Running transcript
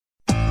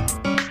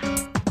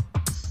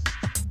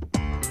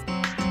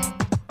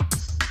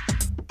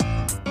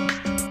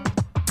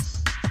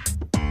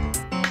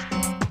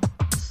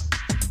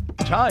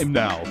time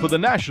now for the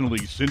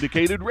nationally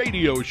syndicated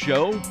radio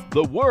show,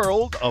 The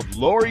World of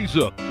Laurie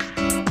Zoock.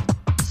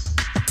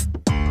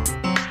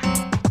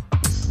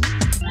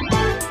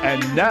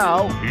 And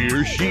now,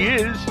 here she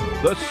is,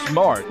 the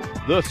smart,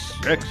 the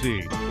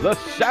sexy, the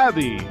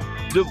savvy,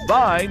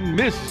 divine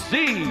Miss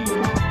C.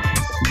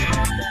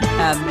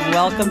 And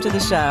welcome to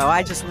the show.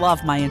 I just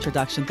love my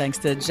introduction, thanks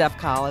to Jeff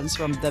Collins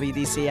from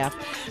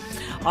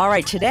WDCF. All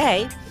right,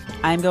 today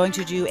I'm going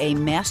to do a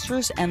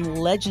Masters and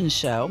Legends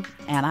show,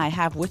 and I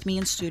have with me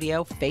in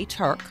studio Faye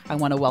Turke. I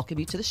want to welcome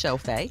you to the show,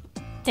 Faye.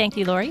 Thank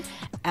you, Laurie.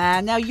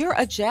 And now you're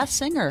a jazz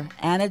singer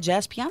and a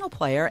jazz piano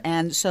player,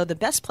 and so the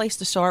best place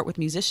to start with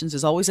musicians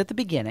is always at the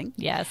beginning.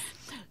 Yes.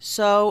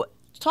 So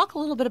talk a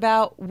little bit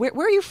about where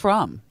are you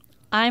from?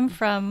 I'm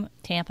from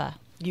Tampa.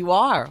 You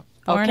are?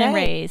 Born okay. and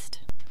raised.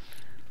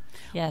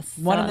 Yes.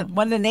 One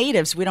of the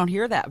natives. We don't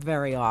hear that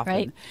very often.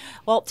 Right.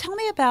 Well, tell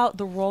me about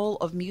the role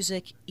of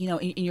music,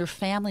 in your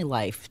family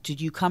life. Did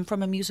you come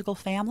from a musical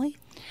family?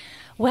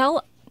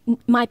 Well,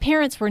 my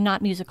parents were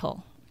not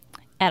musical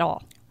at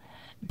all.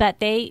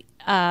 But there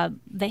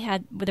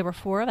were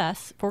four of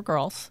us, four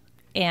girls,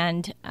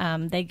 and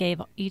they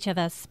gave each of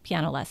us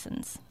piano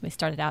lessons. We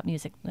started out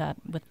music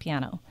with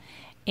piano.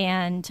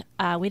 And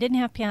we didn't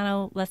have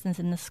piano lessons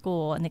in the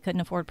school, and they couldn't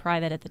afford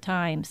private at the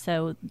time.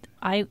 So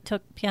I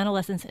took piano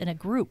lessons in a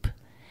group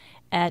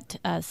at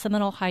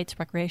Seminole Heights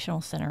Recreational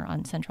Center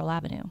on Central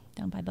Avenue,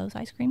 down by Bo's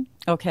Ice Cream.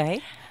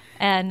 Okay.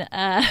 And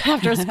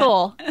after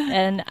school,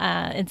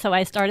 and so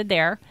I started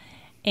there.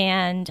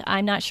 And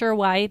I'm not sure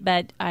why,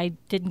 but I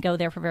didn't go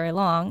there for very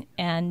long.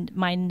 And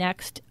my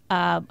next,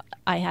 I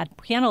had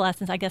piano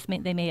lessons. I guess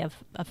they may have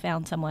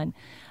found someone,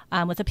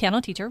 was a piano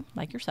teacher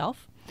like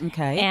yourself.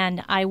 Okay.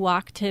 And I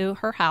walked to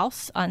her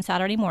house on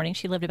Saturday morning.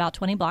 She lived about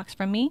 20 blocks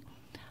from me,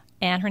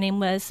 and her name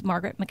was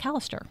Margaret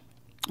McAllister.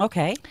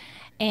 Okay.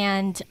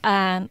 And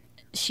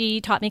she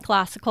taught me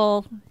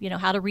classical,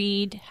 how to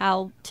read,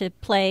 how to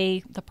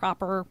play the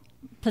proper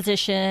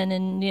position,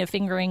 and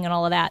fingering and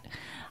all of that.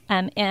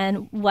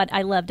 And what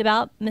I loved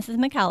about Mrs.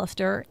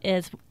 McAllister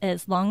is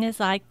as long as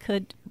I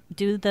could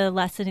do the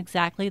lesson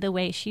exactly the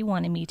way she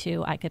wanted me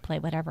to, I could play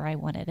whatever I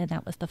wanted. And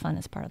that was the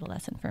funnest part of the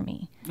lesson for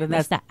me.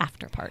 That's the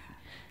after part.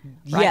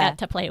 Yeah. I got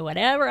to play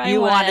whatever I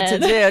wanted to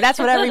do. That's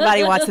what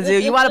everybody wants to do.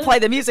 You want to play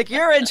the music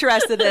you're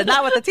interested in,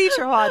 not what the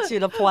teacher wants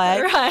you to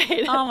play.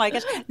 Right. Oh, my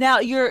gosh. Now,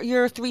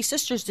 your three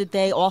sisters, did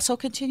they also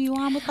continue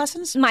on with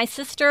lessons?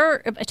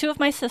 Two of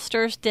my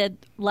sisters did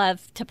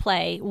love to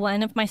play.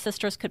 One of my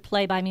sisters could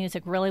play by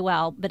music really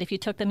well, but if you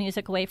took the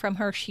music away from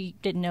her, she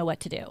didn't know what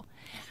to do.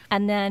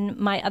 And then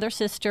my other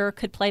sister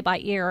could play by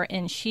ear,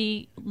 and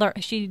she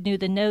knew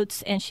the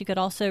notes, and she could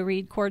also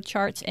read chord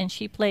charts, and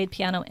she played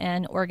piano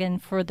and organ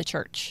for the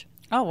church.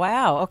 Oh,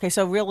 wow. Okay,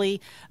 so really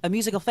a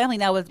musical family.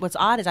 Now, what's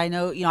odd is I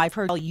know, I've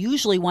heard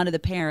usually one of the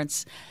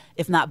parents,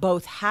 if not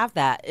both, have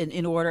that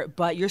in order,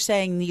 but you're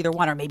saying neither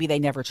one, or maybe they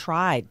never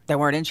tried. They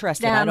weren't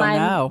interested. I don't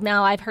know.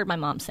 No, I've heard my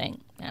mom sing.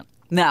 Yeah.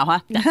 No, huh?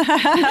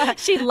 No.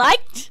 She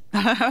liked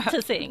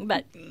to sing,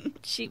 but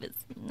she was,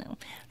 no.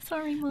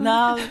 Sorry, Mom.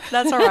 No,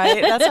 that's all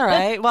right. That's all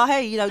right. Well,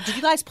 hey, did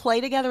you guys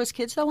play together as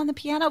kids, though, on the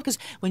piano? Because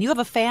when you have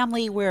a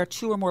family where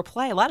two or more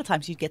play, a lot of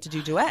times you get to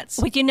do duets.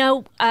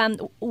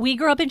 Well, we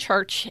grew up in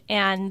church,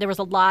 and there was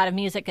a lot of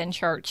music in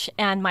church,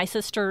 and my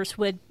sisters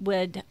would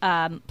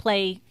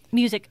play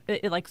music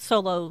like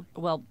solo,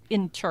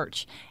 in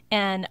church.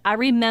 And I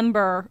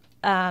remember,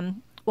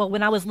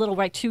 when I was little,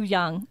 right, too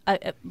young,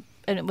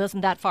 and it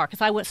wasn't that far,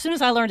 because as soon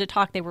as I learned to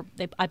talk,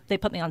 they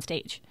put me on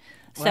stage.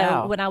 So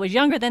Wow. when I was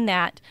younger than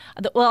that,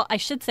 I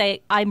should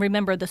say I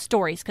remember the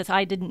stories, because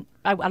I don't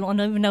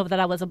even know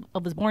that I was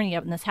born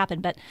yet when this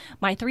happened. But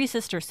my three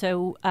sisters,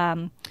 so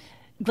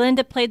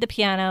Glenda played the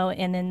piano,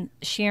 and then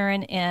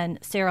Sharon and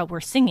Sarah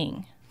were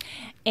singing.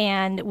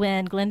 And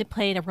when Glenda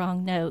played a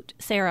wrong note,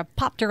 Sarah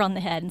popped her on the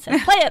head and said,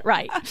 "Play it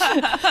right."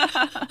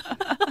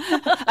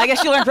 I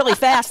guess you learned really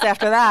fast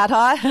after that,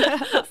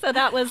 huh? So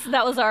that was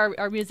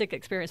our music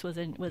experience was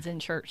in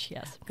church.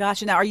 Yes.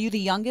 Gotcha. Now, are you the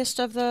youngest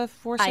of the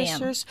four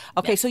sisters? I am.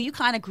 Okay, yes. So you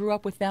kind of grew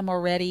up with them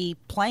already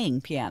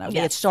playing piano. They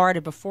had Yes.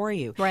 started before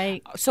you,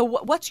 Right. So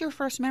what's your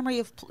first memory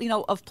of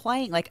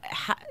playing? Like,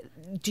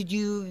 did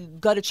you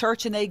go to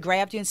church and they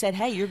grabbed you and said,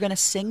 "Hey, you're going to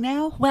sing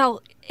now"?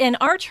 Well, in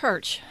our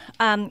church,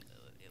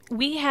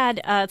 we had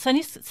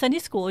Sunday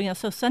school,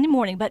 so Sunday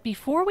morning. But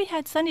before we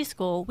had Sunday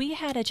school, we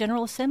had a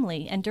General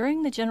Assembly. And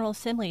during the General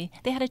Assembly,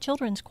 they had a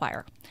children's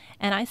choir.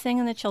 And I sang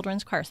in the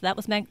children's choir. So that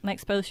was my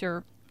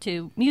exposure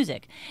to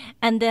music.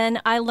 And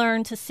then I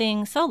learned to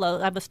sing solo.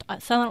 I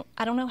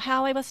don't know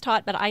how I was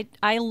taught, but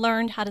I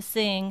learned how to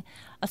sing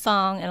a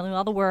song and I knew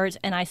all the words.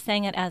 And I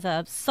sang it as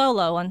a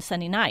solo on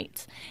Sunday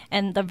nights.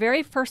 And the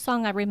very first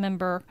song I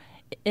remember,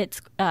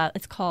 it's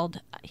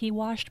called "He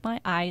Washed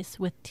My Eyes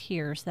with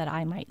Tears That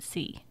I Might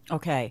See."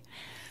 Okay.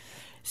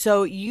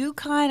 So you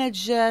kind of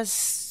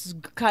just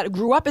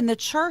grew up in the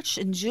church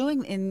and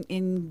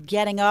in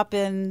getting up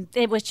and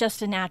it was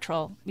just a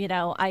natural, it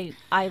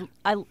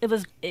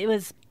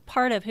was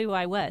part of who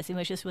I was.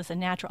 It was a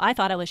natural. I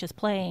thought I was just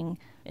playing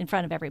in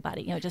front of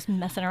everybody, just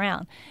messing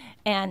around.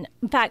 And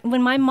in fact,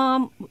 when my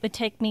mom would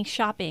take me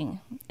shopping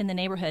in the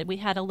neighborhood, we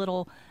had a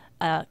little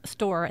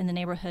store in the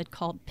neighborhood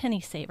called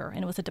Penny Saver,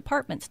 and it was a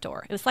department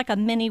store. It was like a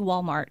mini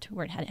Walmart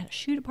where it had a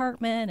shoe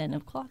department and a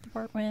cloth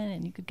department,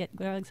 and you could get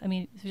drugs. I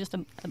mean, it was just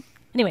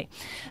anyway.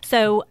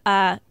 So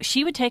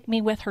she would take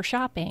me with her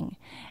shopping,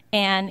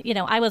 and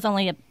I was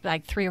only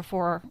like 3 or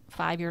 4, or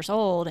 5 years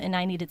old, and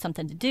I needed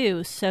something to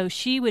do. So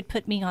she would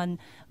put me on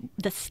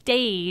the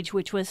stage,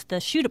 which was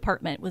the shoe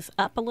department, was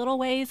up a little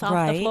ways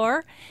off the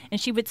floor, and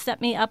she would set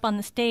me up on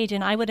the stage,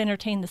 and I would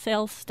entertain the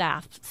sales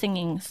staff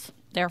singing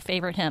their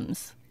favorite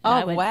hymns.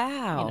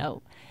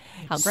 Wow.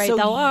 How Great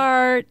Thou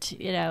Art,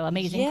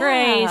 Amazing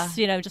Grace,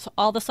 just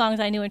all the songs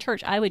I knew in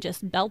church. I would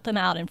just belt them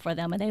out in for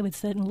them, and they would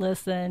sit and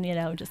listen,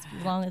 just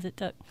as long as it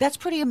took. That's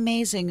pretty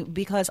amazing,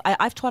 because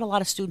I've taught a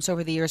lot of students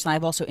over the years, and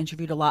I've also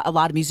interviewed a lot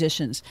of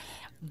musicians.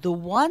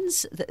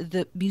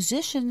 The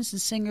musicians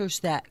and singers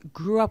that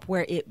grew up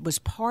where it was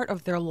part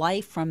of their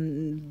life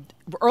from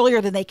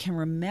earlier than they can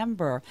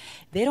remember,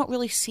 they don't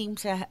really seem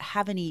to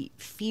have any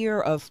fear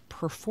of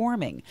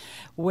performing,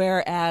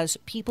 whereas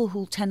people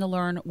who tend to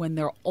learn when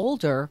they're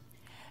older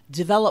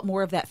develop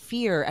more of that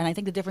fear. And I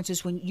think the difference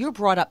is when you're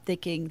brought up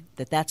thinking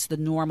that that's the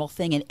normal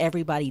thing and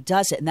everybody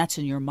does it, and that's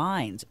in your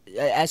mind,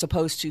 as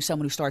opposed to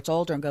someone who starts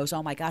older and goes,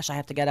 oh my gosh, I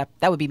have to get up.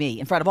 That would be me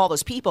in front of all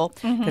those people,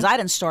 because I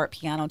didn't start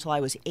piano until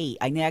I was 8.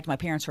 I nagged my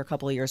parents for a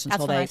couple of years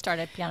until That's when I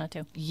started piano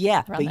too.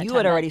 Yeah, but you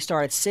had already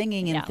started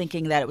singing and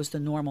thinking that it was the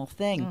normal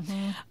thing.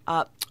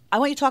 I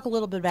want you to talk a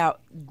little bit about,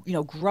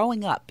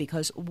 growing up,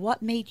 because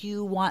what made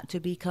you want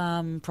to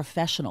become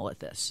professional at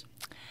this?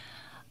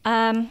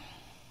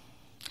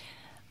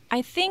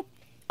 I think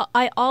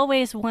I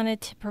always wanted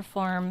to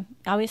perform.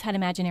 I always had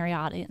imaginary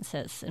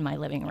audiences in my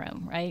living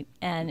room, right?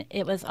 And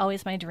it was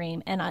always my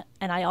dream. And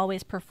I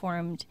always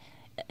performed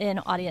in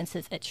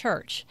audiences at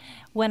church.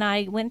 When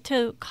I went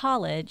to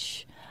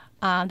college,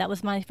 that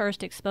was my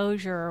first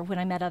exposure when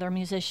I met other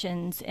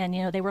musicians, and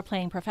they were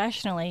playing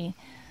professionally.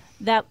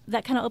 That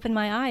kind of opened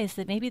my eyes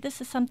that maybe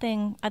this is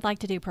something I'd like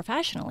to do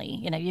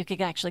professionally. You could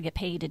actually get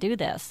paid to do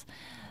this.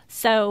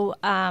 So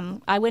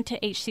I went to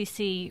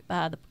HCC.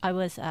 I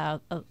was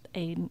a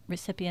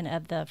recipient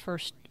of the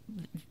first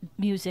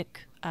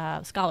music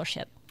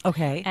scholarship.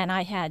 Okay. And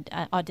I had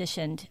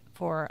auditioned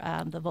for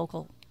the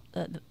vocal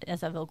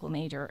as a vocal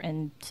major,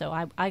 and so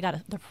I got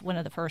one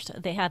of the first.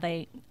 They had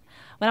when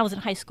I was in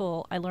high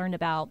school, I learned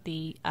about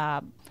the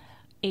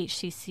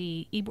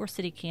HCC Ybor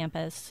City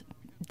campus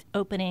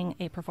opening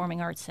a performing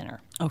arts center.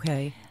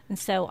 Okay. And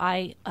so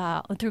I,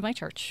 through my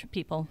church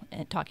people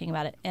talking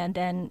about it, and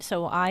then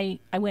so I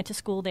went to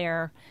school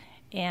there,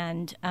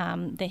 and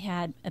they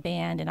had a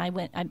band, and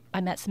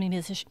I met some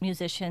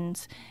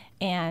musicians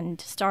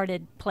and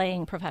started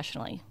playing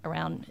professionally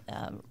around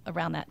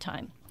that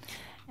time,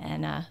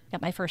 and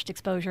got my first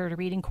exposure to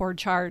reading chord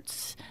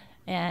charts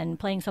and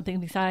playing something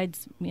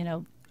besides,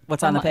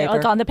 what's on the paper?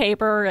 What's on the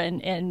paper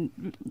and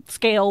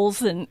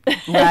scales and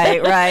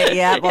right,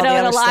 yeah, in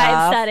a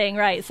live setting,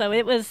 right? So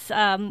it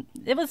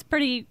was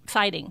pretty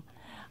exciting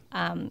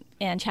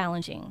and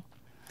challenging.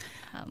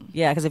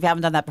 Yeah, because if you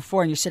haven't done that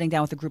before and you're sitting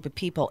down with a group of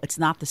people, it's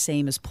not the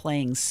same as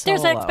playing solo.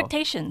 There's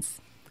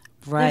expectations.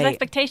 Right. There's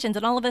expectations,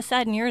 and all of a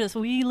sudden you're this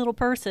wee little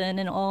person,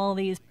 and all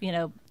these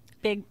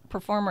big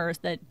performers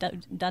that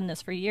done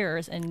this for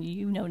years, and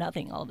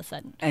nothing all of a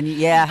sudden. And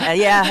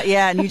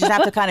and you just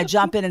have to kind of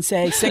jump in and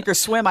say, sink or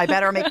swim, I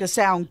better make this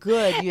sound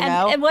good,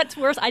 And what's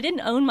worse, I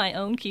didn't own my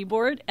own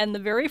keyboard, and the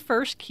very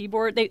first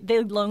keyboard,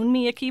 they loaned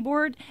me a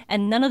keyboard,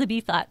 and none of the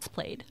B-flats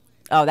played.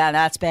 Oh,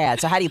 that's bad.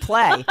 So how do you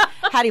play?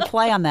 How do you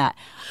play on that?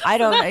 I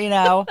don't,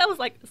 I was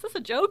like, is this a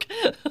joke?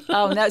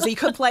 Oh, no. So you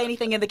couldn't play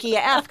anything in the key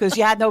of F because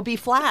you had no B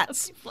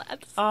flats.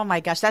 B-flats. Oh,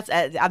 my gosh. That's.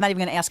 I'm not even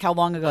going to ask how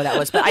long ago that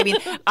was. But, I mean,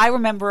 I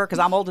remember, because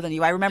I'm older than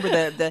you, I remember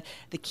the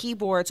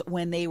keyboards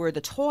when they were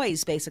the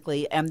toys,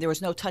 basically, and there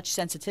was no touch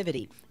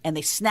sensitivity. And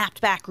they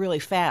snapped back really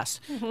fast.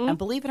 Mm-hmm. And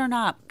believe it or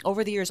not,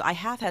 over the years, I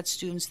have had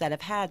students that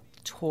have had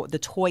the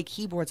toy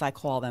keyboards, I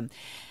call them.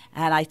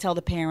 And I tell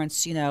the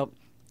parents,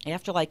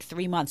 after like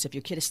 3 months, if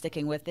your kid is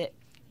sticking with it,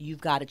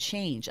 you've got to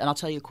change. And I'll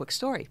tell you a quick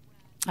story.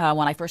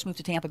 When I first moved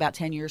to Tampa about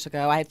 10 years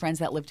ago, I had friends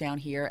that lived down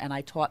here, and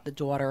I taught the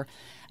daughter,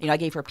 I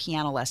gave her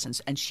piano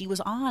lessons, and she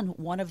was on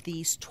one of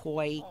these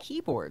toy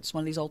keyboards,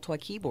 one of these old toy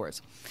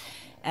keyboards.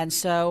 And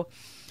so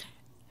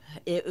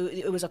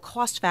it was a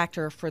cost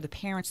factor for the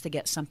parents to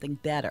get something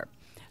better.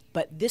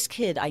 But this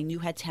kid I knew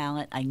had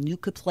talent. I knew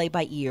could play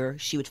by ear.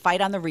 She would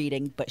fight on the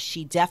reading, but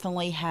she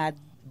definitely had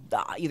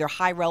either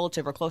high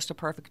relative or close to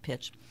perfect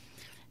pitch.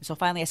 So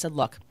finally I said,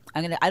 look,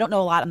 I don't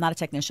know a lot. I'm not a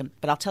technician,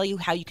 but I'll tell you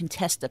how you can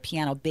test the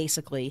piano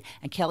basically.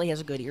 And Kelly has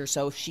a good ear,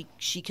 so if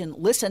she can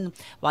listen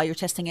while you're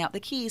testing out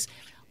the keys.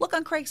 Look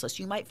on Craigslist.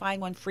 You might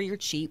find one free or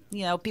cheap.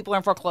 People are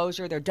in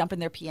foreclosure. They're dumping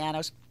their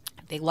pianos.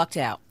 They lucked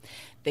out.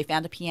 They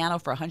found a piano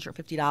for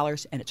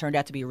 $150, and it turned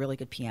out to be a really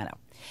good piano.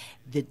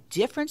 The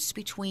difference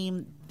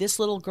between this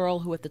little girl,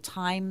 who at the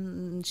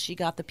time she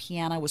got the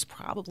piano was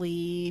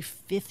probably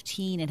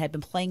 15 and had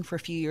been playing for a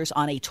few years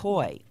on a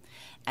toy,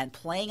 and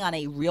playing on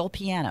a real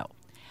piano,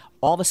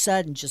 all of a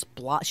sudden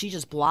she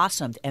just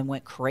blossomed and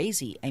went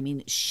crazy. I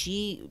mean,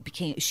 she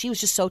was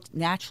just so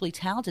naturally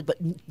talented, but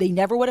they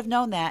never would have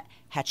known that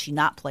had she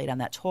not played on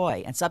that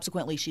toy. And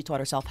subsequently, she taught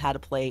herself how to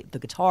play the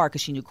guitar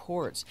because she knew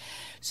chords.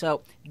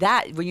 So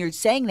that, when you're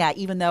saying that,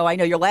 even though I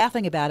know you're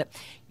laughing about it,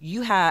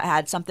 you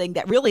had something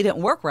that really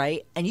didn't work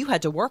right, and you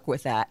had to work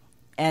with that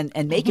and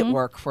make it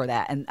work for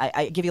that. And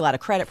I give you a lot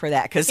of credit for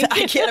that, because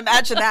I can't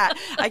imagine that.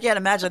 I can't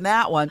imagine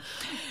that one.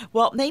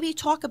 Well, maybe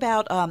talk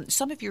about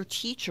some of your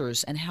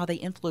teachers and how they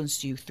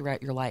influenced you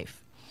throughout your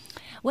life.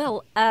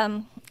 Well,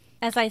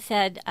 as I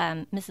said,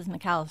 Mrs.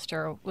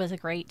 McAllister was a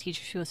great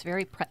teacher. She was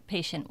very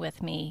patient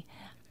with me,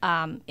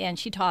 and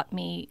she taught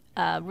me,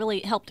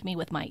 really helped me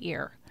with my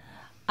ear.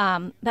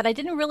 But I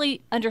didn't really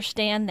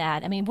understand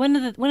that. I mean, one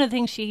of the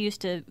things she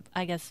used to,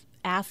 I guess,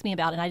 ask me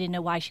about, and I didn't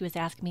know why she was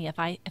asking me if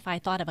I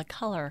thought of a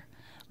color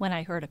when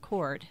I heard a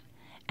chord,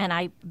 and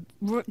I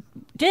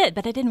did,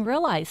 but I didn't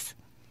realize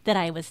that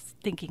I was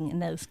thinking in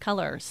those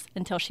colors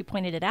until she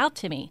pointed it out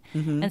to me.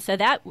 And so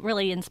that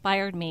really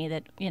inspired me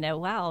that,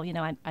 wow,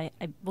 I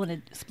want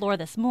to explore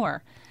this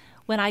more.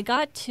 When I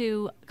got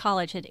to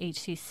college at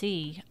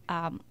HCC,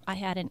 I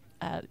had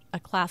a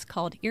class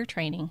called ear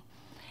training,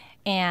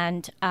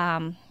 and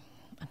I'm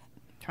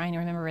trying to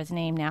remember his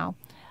name now.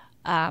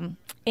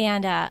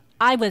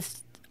 I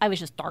was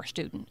just star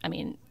student. I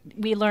mean,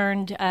 we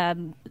learned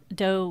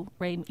do,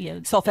 re,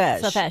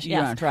 solfege. Solfege, You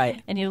yes. learned,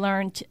 right. And you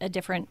learned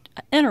different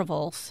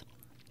intervals,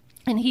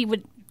 and he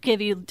would give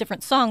you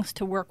different songs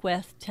to work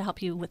with to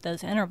help you with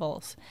those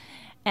intervals.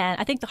 And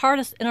I think the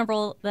hardest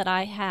interval that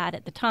I had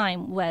at the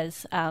time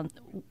was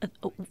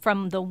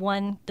from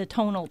the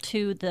tonal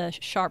to the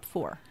sharp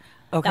 4.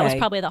 Okay. That was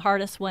probably the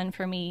hardest one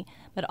for me,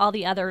 but all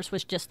the others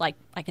was just like,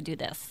 I could do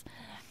this.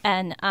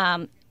 And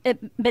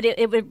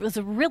it was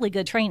a really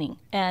good training.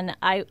 And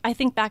I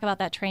think back about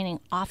that training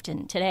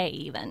often today,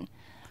 even,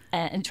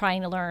 and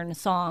trying to learn a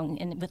song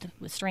and with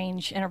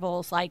strange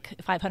intervals, like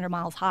 500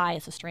 Miles High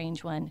is a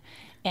strange one.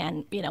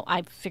 And,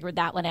 I figured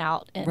that one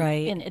out. And,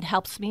 right. And it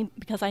helps me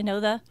because I know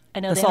the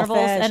intervals.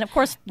 solfege. And, of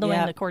course,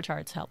 knowing the chord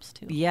charts helps,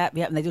 too. Yeah,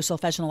 and they do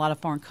solfege in a lot of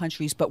foreign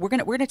countries. But we're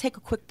gonna take a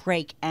quick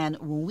break, and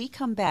when we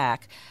come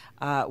back,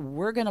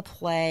 we're gonna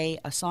play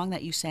a song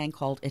that you sang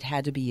called "It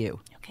Had to Be You."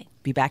 Okay.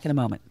 Be back in a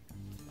moment.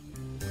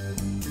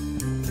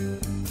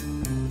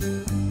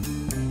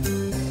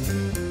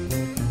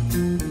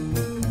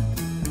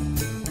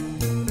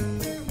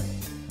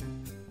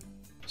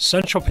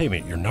 Central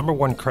Payment, your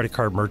 #1 credit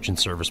card merchant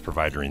service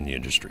provider in the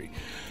industry.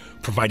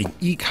 Providing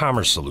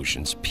e-commerce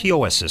solutions,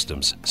 POS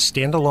systems,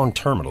 standalone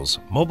terminals,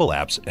 mobile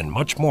apps, and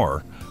much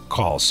more.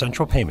 Call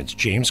Central Payments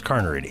James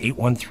Carner at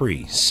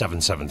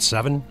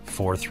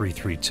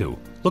 813-777-4332.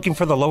 Looking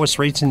for the lowest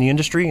rates in the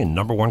industry and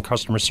 #1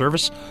 customer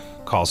service?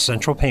 Call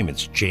Central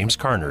Payments James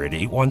Carner at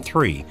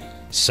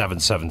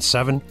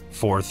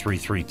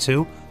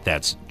 813-777-4332.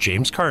 That's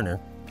James Carner,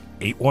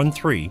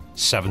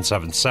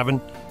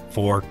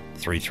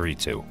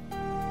 813-777-4332.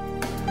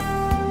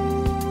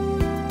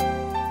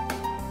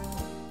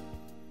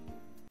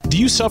 Do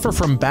you suffer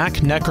from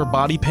back, neck, or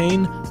body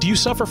pain? Do you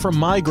suffer from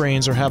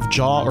migraines or have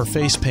jaw or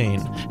face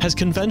pain? Has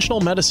conventional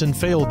medicine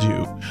failed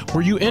you?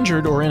 Were you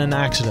injured or in an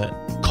accident?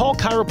 Call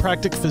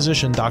chiropractic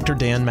physician Dr.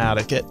 Dan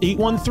Maddock at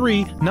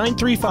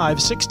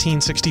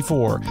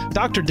 813-935-1664.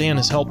 Dr. Dan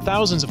has helped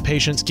thousands of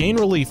patients gain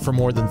relief for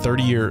more than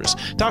 30 years.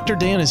 Dr.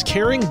 Dan is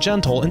caring,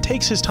 gentle, and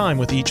takes his time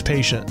with each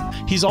patient.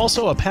 He's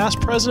also a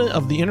past president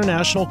of the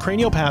International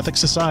Craniopathic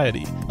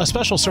Society, a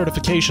special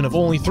certification of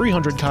only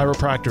 300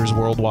 chiropractors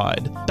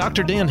worldwide.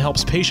 Dr. Dan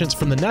helps patients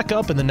from the neck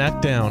up and the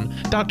neck down.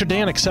 Dr.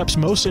 Dan accepts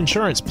most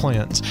insurance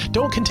plans.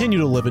 Don't continue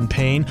to live in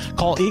pain.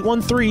 Call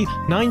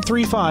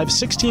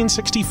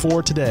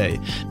 813-935-1664 today.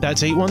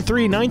 That's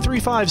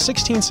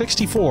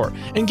 813-935-1664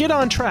 and get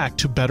on track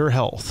to better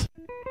health.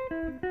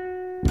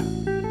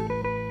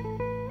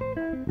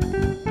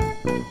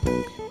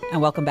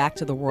 And welcome back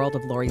to the world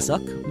of Laurie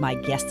Zoock. My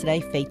guest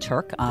today, Faye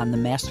Turke, on the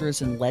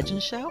Masters and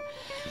Legends show.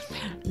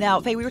 Now,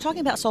 Faye, we were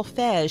talking about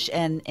solfege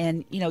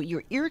and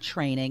your ear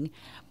training.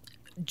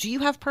 Do you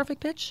have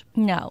perfect pitch?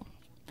 No,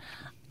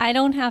 I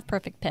don't have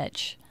perfect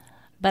pitch,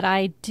 but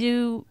I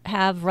do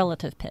have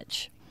relative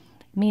pitch,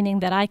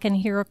 meaning that I can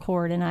hear a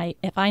chord, and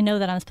if I know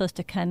that I'm supposed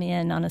to come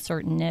in on a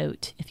certain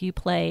note, if you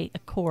play a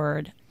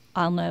chord,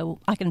 I'll know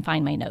I can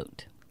find my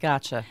note.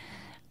 Gotcha.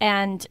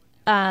 And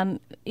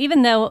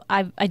even though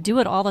I do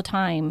it all the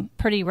time,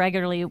 pretty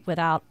regularly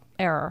without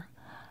error,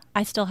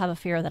 I still have a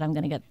fear that I'm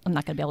not going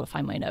to be able to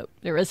find my note.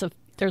 There's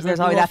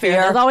always that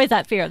fear. There's always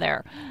that fear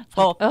there.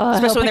 Well,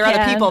 especially when there are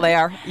other people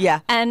there.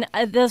 Yeah. And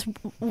this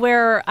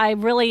where I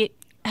really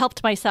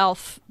helped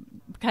myself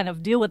kind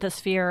of deal with this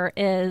fear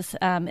is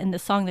in the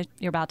song that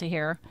you're about to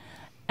hear.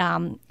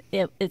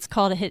 It's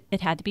called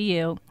 "It Had to Be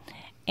You,"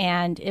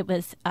 and it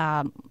was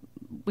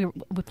we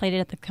played it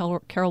at the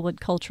Carrollwood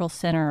Cultural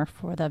Center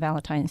for the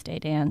Valentine's Day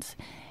dance,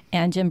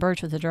 and Jim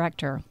Birch was the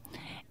director.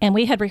 And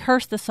we had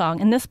rehearsed the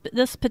song, and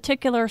this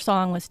particular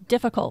song was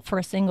difficult for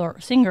a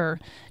singer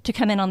to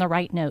come in on the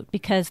right note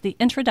because the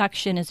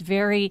introduction is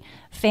very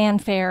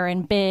fanfare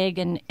and big,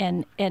 and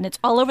it's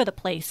all over the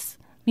place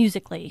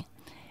musically.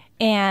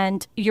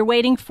 And you're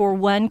waiting for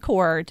one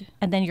chord,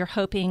 and then you're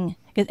hoping,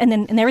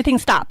 and everything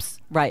stops.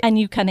 Right. And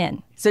you come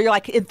in. So you're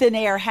like in thin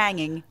air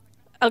hanging.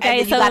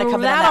 Okay, so that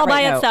all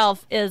by note.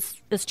 itself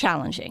is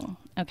challenging.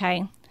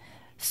 Okay,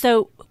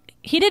 so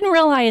he didn't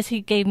realize he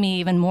gave me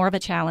even more of a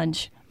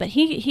challenge, but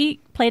he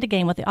played a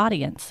game with the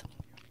audience.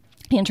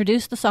 He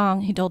introduced the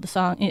song, he told the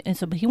song, and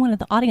so but he wanted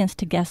the audience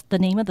to guess the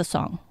name of the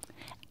song.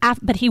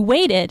 But he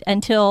waited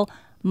until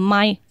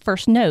my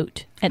first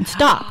note and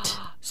stopped.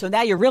 So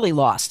now you're really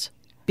lost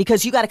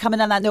because you got to come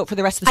in on that note for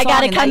the rest of the song. I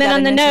got to come in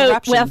on the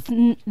note with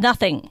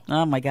nothing.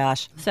 Oh my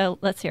gosh. So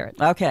let's hear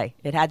it. Okay,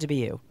 it had to be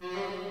you.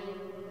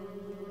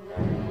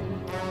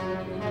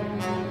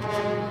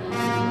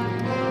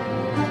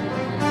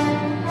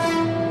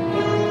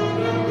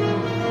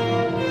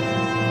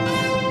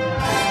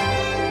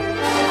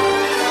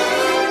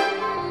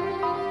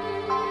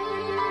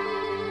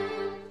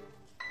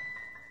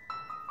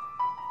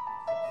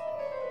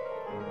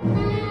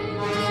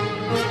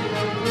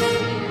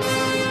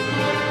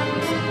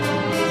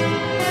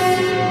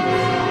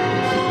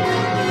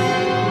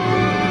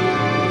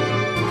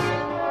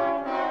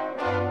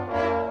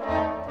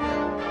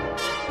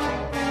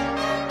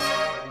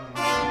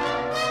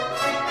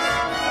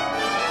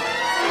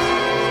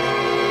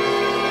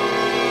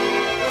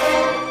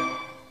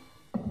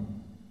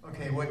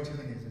 What tune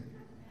is it?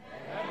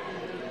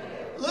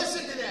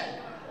 Listen to that.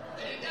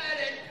 They got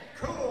it.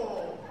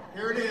 Cool.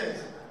 Here it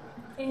is.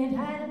 It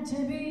had to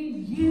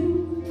be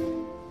you.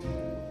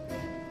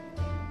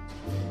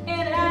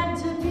 It had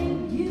to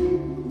be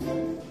you.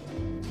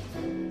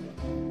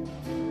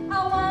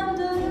 I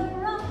wandered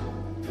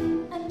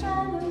around and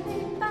tried to be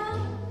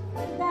found.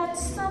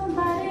 That's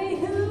somebody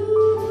who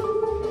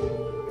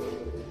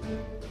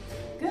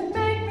could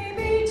make me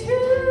be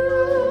true.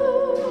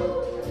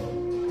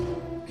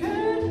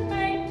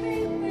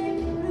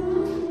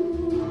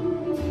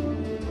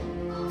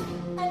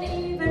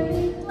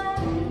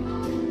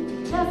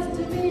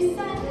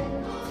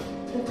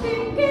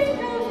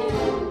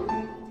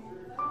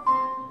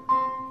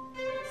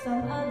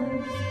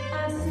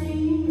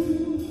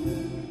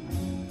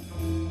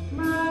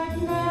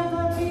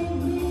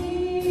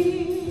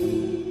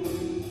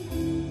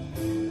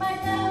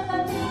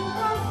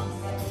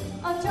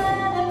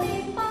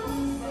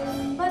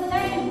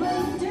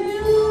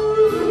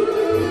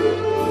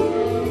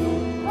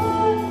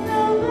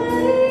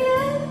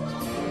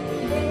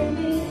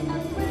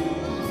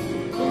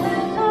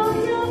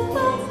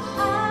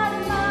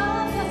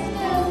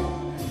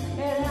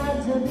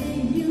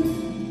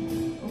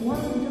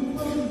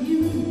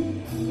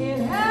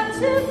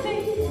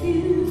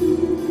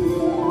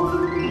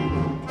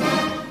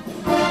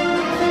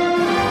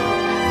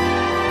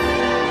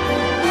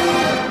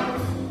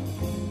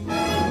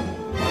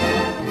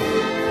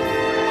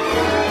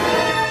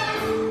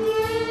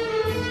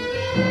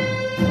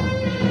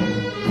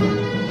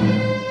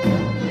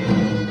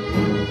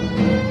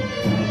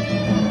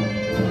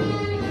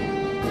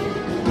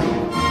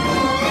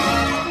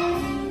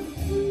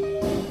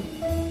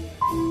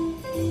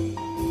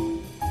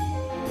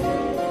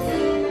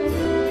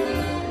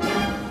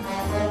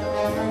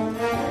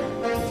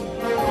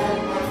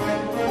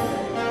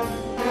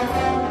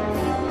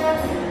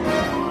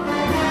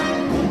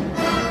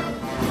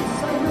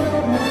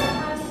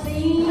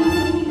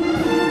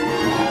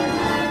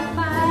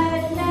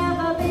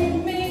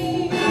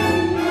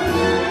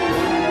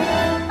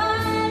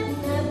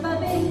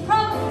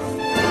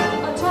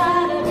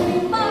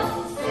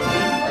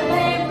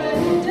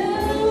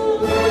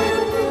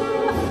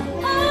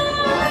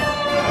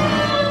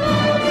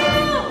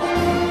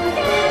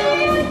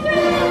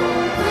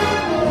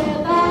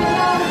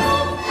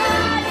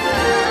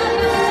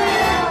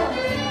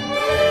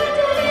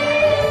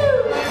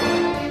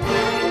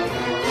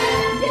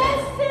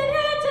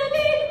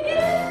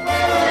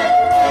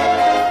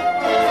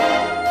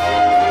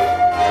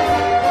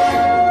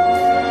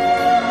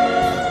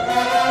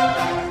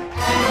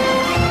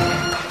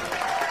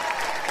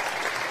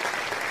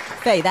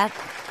 Faye,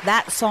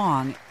 that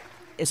song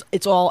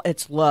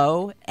it's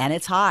low and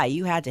it's high.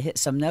 You had to hit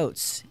some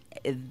notes.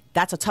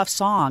 That's a tough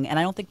song, and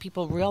I don't think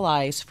people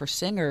realize for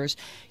singers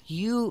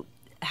you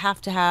have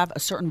to have a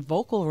certain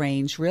vocal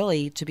range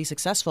really to be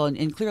successful,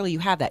 and clearly you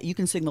have that. You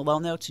can sing the low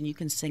notes and you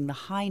can sing the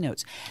high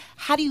notes.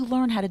 How do you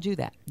learn how to do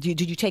that?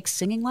 Did you take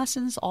singing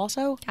lessons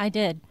also? I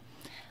did.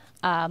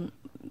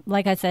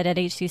 Like I said, at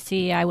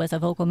HCC, I was a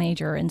vocal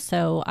major, and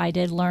so I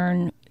did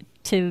learn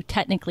to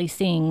technically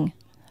sing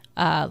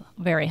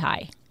very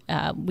high.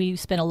 We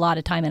spent a lot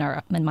of time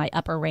in my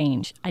upper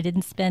range. I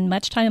didn't spend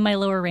much time in my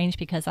lower range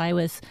because I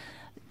was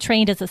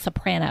trained as a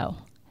soprano.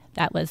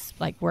 That was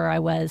like where I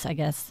was, I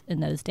guess, in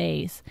those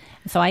days.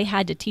 So I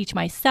had to teach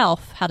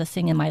myself how to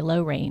sing in my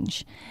low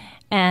range.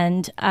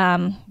 And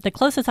the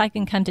closest I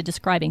can come to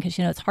describing, because,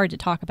 it's hard to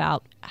talk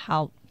about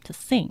how to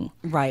sing.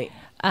 Right.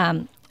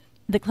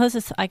 The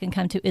closest I can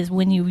come to is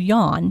when you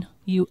yawn,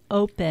 you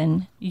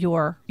open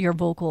your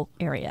vocal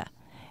area.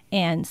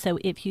 And so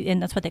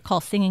and that's what they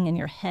call singing in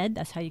your head.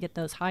 That's how you get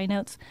those high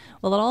notes.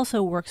 Well, it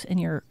also works in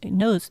your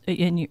nose,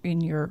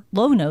 in your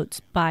low notes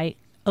by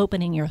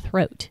opening your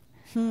throat.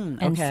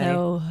 And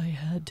so I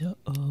had to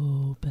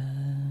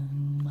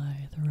open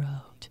my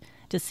throat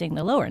to sing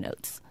the lower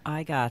notes.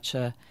 I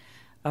gotcha.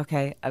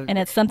 Okay. And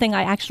it's something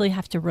I actually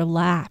have to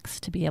relax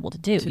to be able to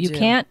do. You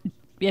can't.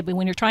 Yeah, but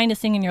when you're trying to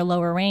sing in your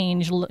lower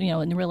range,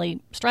 and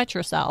really stretch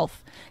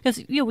yourself,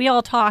 because we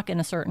all talk in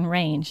a certain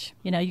range.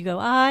 You go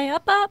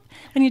up,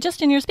 when you're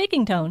just in your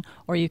speaking tone,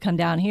 or you come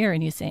down here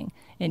and you sing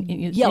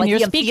in like your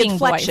the speaking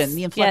inflection, voice.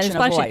 the inflection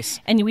of voice.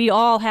 And we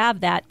all have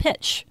that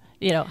pitch,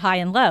 high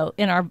and low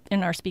in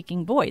our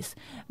speaking voice,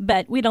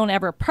 but we don't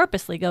ever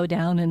purposely go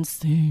down and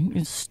sing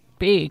and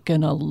speak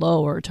in a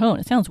lower tone.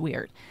 It sounds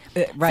weird.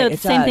 Right, so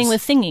it's the same thing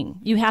with singing.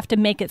 You have to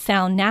make it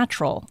sound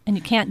natural, and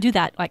you can't do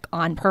that like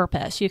on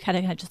purpose. You kind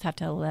of just have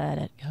to let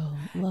it go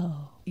low.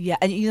 Yeah,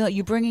 and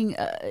you're bringing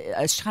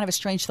a kind of a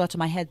strange thought to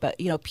my head, but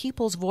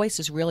people's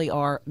voices really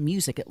are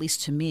music, at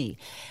least to me.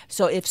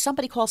 So if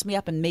somebody calls me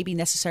up and maybe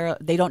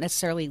they don't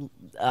necessarily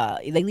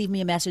they leave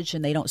me a message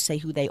and they don't say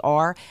who they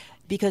are,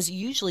 because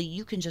usually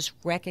you can just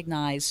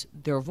recognize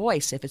their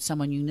voice if it's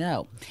someone you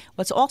know.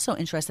 What's also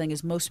interesting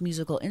is most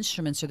musical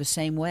instruments are the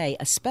same way,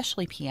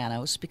 especially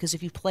pianos, because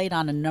if you've played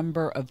on a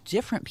number of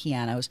different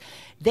pianos,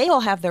 they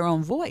all have their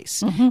own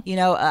voice.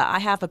 I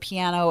have a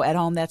piano at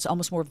home that's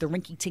almost more of the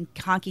rinky-tink,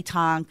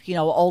 honky-tonk,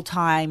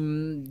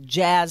 old-time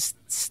jazz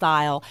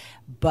style,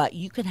 but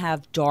you can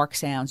have dark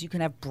sounds, you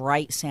can have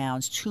bright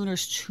sounds.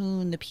 Tuners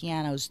tune the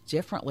pianos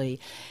differently.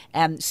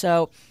 And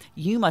so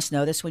you must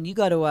know this when you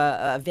go to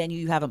a venue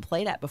you haven't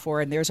played at before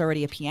and there's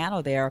already a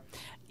piano there.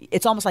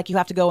 It's almost like you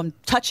have to go and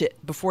touch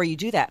it before you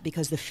do that,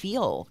 because the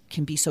feel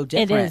can be so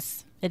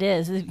different. It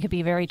is. It could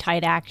be very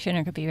tight action,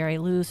 or it could be very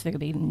loose. There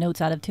could be notes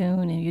out of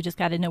tune, and you just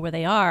got to know where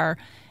they are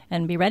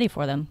and be ready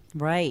for them.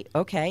 Right.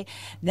 Okay.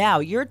 Now,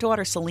 your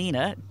daughter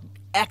Selena,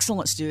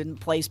 excellent student,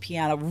 plays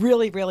piano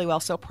really, really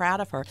well. So proud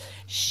of her.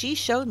 She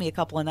showed me a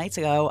couple of nights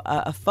ago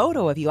a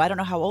photo of you. I don't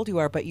know how old you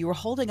are, but you were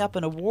holding up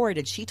an award,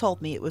 and she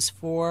told me it was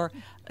for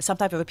some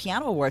type of a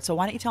piano award. So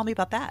why don't you tell me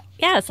about that?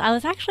 Yes, I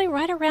was actually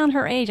right around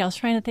her age. I was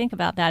trying to think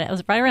about that. I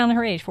was right around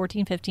her age,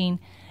 14, 15.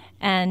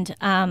 And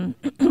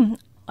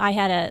I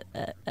had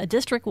a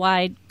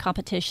district-wide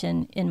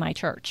competition in my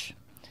church.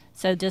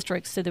 So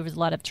there was a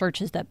lot of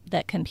churches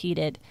that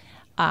competed.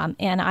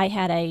 And I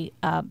had a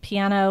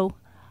piano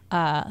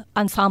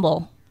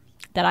ensemble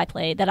that I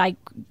played, that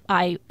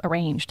I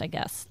arranged, I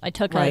guess. I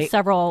took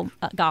several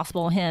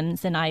gospel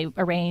hymns and I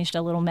arranged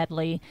a little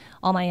medley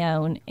on my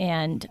own,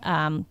 and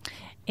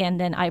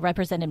then I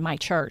represented my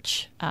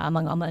church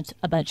among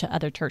a bunch of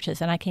other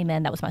churches, and I came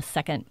in. That was my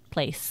second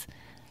place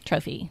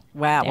trophy.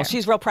 Wow. there. Well,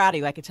 she's real proud of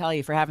you, I could tell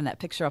you, for having that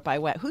picture up. I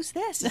went, "Who's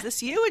this? Is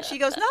this you?" And she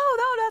goes, no,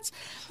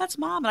 that's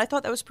Mom. And I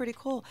thought that was pretty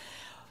cool.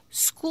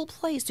 School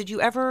plays. Did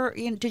you ever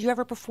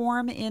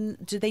perform in?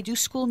 Did they do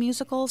school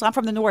musicals? I'm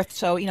from the north,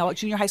 so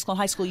junior high school and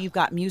high school, you've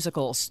got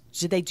musicals.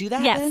 Did they do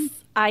that? Yes, then?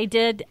 I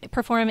did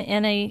perform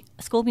in a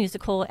school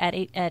musical at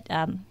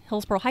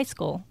Hillsborough High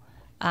School.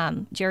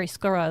 Jerry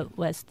Scuro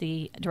was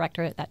the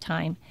director at that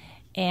time,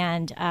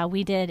 and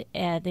we did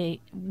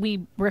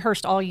we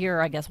rehearsed all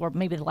year, I guess, or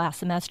maybe the last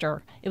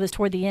semester. It was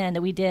toward the end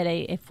that we did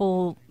a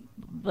full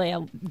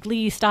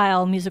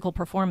Glee-style musical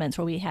performance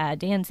where we had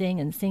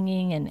dancing and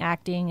singing and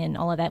acting and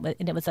all of that,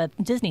 and it was a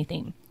Disney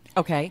theme.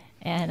 Okay.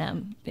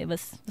 And it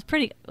was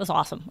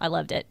awesome. I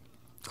loved it.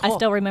 Cool. I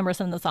still remember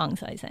some of the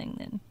songs I sang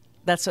then.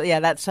 That's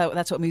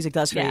what music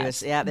does for you.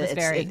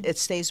 It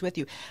stays with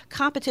you.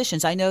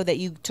 Competitions. I know that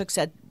you took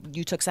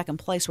second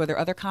place. Were there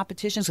other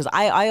competitions? Because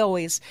I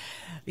always,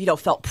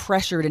 felt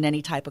pressured in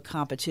any type of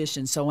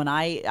competition. So when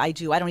I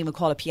don't even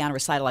call it a piano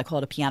recital. I call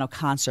it a piano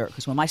concert,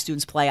 because when my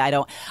students play, I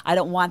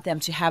don't want them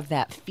to have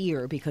that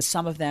fear, because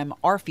some of them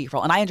are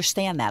fearful, and I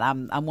understand that.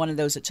 I'm one of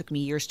those that took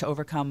me years to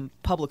overcome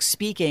public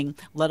speaking,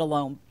 let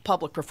alone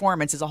public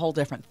performance is a whole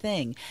different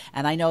thing.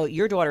 And I know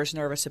your daughter's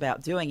nervous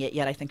about doing it,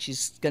 yet I think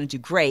she's going to do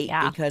great.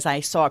 Yeah. Because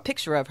I saw a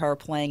picture of her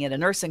playing at a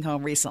nursing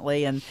home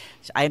recently, and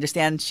I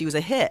understand she was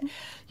a hit.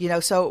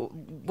 So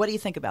what do you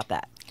think about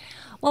that?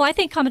 Well, I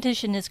think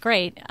competition is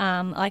great.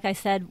 Like I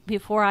said,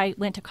 before I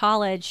went to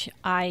college,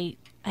 I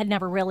had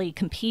never really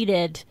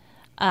competed.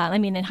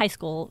 In high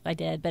school I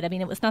did, but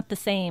it was not the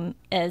same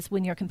as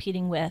when you're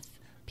competing with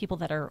people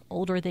that are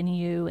older than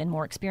you and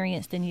more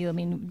experienced than you.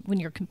 When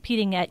you're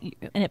competing at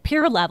a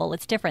peer level,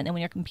 it's different than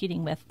when you're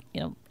competing with,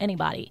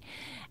 anybody.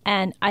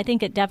 And I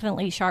think it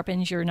definitely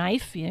sharpens your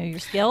knife, your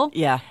skill.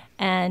 Yeah.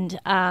 And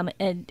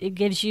it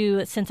gives you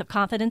a sense of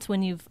confidence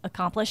when you've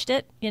accomplished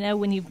it.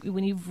 When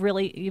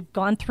you've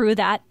gone through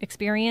that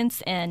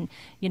experience, and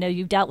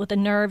you've dealt with the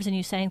nerves, and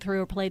you sang through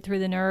or played through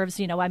the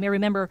nerves. I may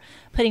remember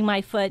putting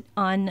my foot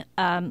on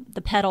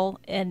the pedal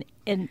and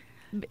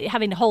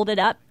having to hold it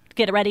up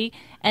get it ready,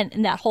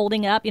 and that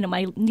holding up,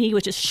 my knee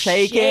was just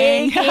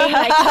Shaking.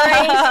 like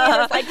crazy.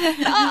 And it's like,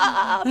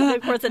 and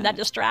of course, then that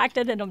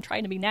distracted, and I'm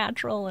trying to be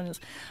natural, and it's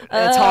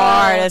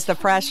hard. It's the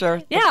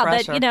pressure. Yeah,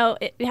 pressure.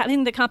 but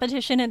having the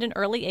competition at an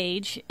early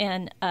age,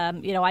 and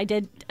I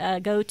did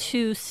go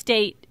to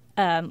state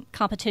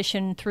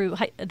competition through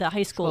the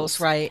high schools.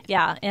 Right.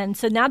 Yeah, and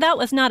so now that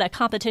was not a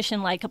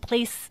competition like a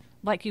place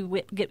like you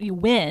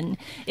win.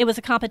 It was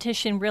a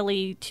competition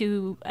really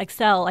to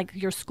excel, like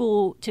your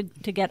school to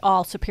get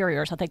all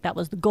superiors. I think that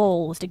was the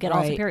goal, was to get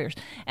all superiors.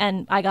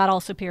 And I got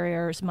all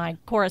superiors. My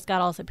chorus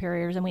got all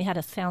superiors, and we had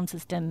a sound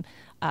system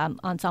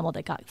ensemble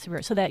that got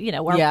superiors. So that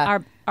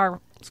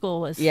our school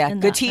was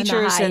good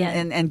teachers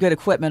and good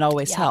equipment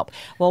always help.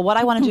 Well, what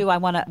I want to do, we're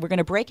going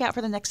to break out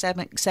for the next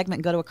segment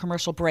and go to a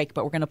commercial break,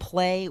 but we're going to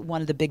play one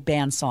of the big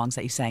band songs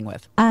that you sang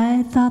with.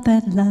 I thought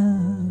that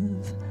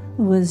love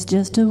was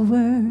just a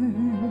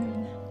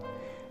word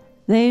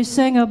they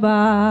sang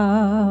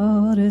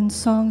about in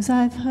songs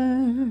I've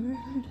heard.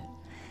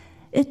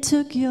 It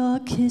took your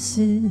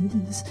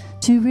kisses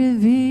to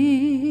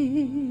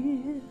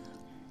reveal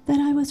that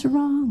I was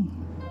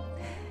wrong,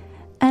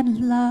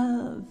 and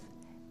love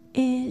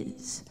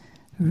is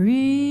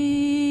real.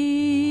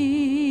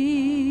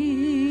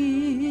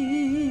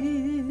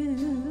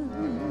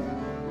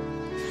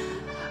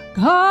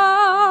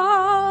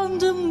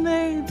 Quand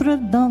me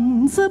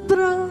prends ce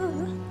bras,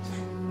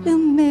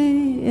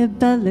 mes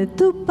belles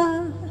tout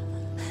bas,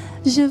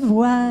 je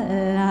vois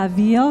la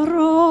vie en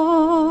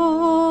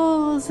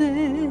rose. Il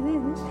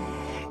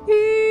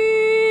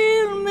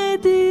me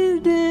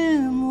dit des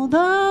mots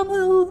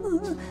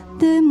d'amour,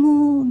 des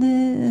mots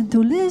de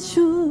tous les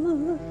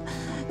jours,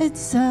 et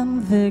ça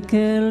me fait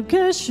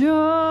quelque chose.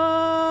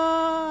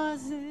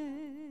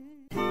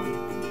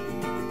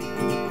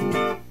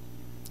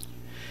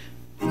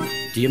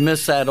 Do you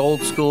miss that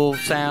old school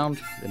sound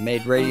that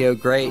made radio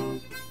great?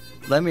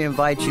 Let me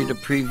invite you to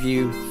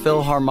preview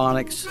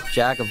Philharmonic's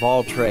Jack of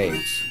All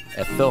Trades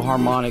at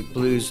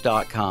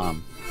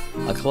PhilharmonicBlues.com,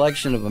 a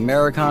collection of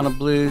Americana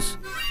blues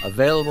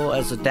available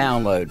as a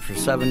download for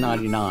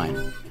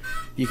 $7.99.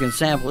 You can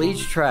sample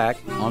each track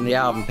on the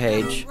album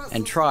page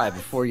and try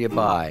before you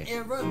buy.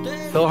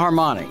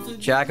 Philharmonic,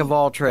 Jack of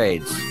All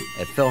Trades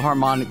at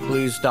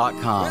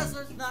PhilharmonicBlues.com.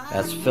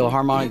 That's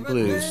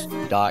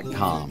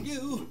PhilharmonicBlues.com.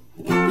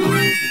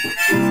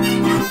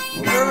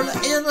 Early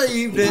in the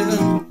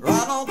evening,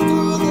 right on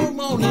through the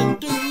morning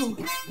dew.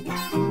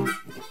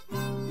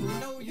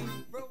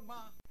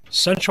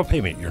 Central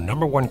Payment, your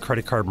 #1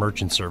 credit card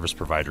merchant service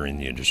provider in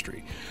the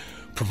industry.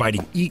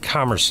 Providing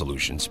e-commerce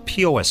solutions,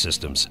 POS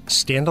systems,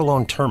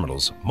 standalone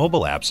terminals,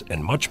 mobile apps,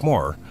 and much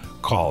more.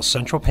 Call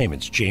Central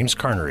Payments James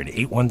Carner at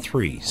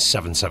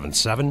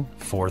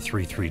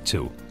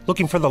 813-777-4332.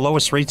 Looking for the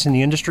lowest rates in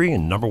the industry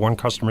and #1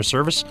 customer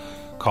service?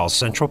 Call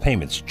Central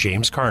Payments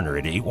James Carner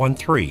at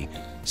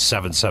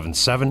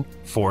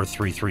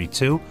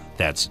 813-777-4332.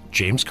 That's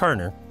James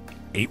Carner,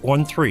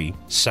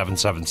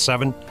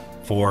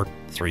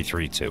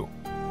 813-777-4332.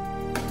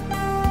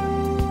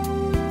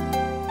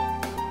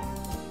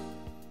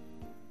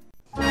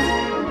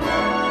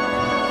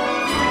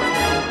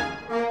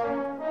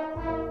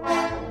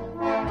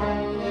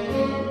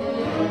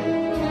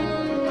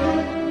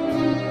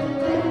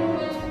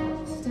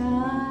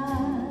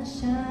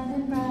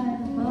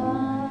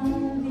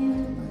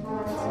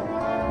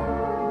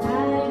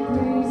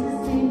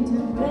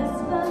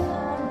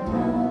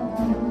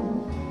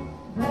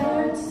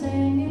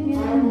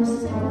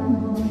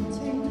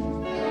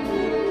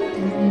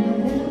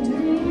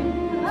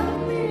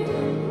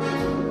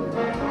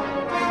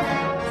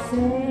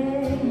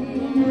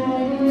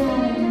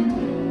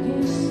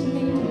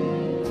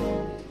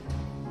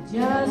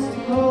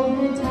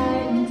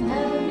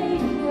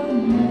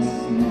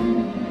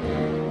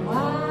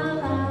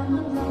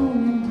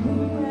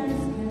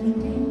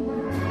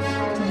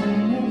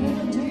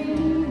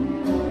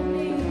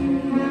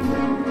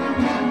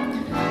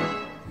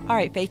 All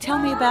right, Faye, tell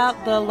me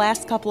about the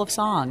last couple of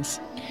songs.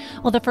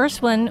 Well, the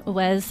first one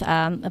was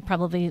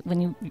probably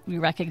when you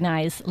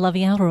recognize La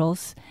Vie en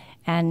Rose,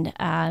 and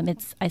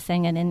I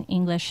sang it in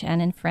English and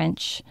in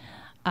French.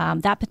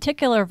 That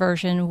particular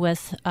version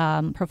was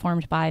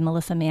performed by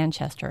Melissa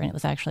Manchester, and it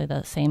was actually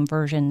the same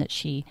version that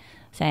she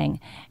sang.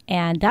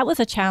 And that was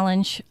a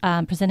challenge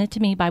presented to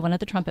me by one of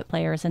the trumpet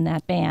players in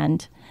that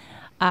band,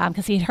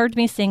 because he'd heard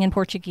me sing in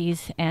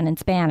Portuguese and in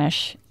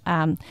Spanish.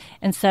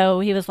 And so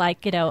he was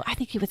like, I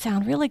think you would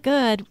sound really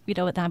good,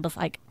 and I was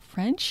like,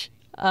 French?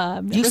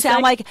 You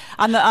sound like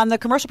on the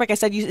commercial break. I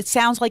said it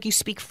sounds like you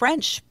speak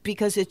French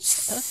because it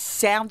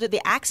sounded,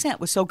 the accent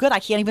was so good. I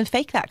can't even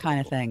fake that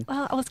kind of thing.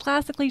 Well, I was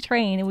classically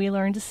trained, and we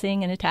learned to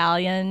sing in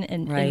Italian,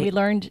 and we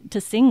learned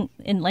to sing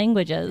in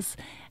languages,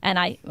 and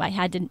I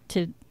had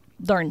to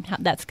learn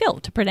that skill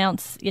to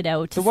pronounce,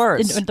 the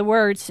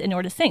words in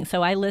order to sing.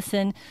 So I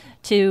listened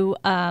to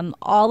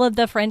all of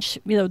the French,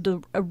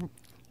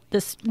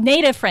 this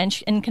native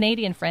French and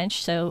Canadian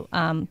French. So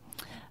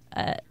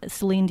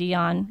Celine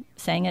Dion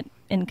sang it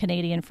in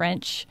Canadian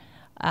French.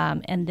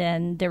 And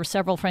then there were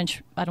several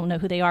French, I don't know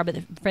who they are, but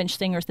the French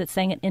singers that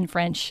sang it in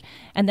French.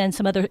 And then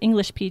some other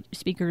English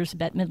speakers,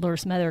 Bette Midler,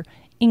 some other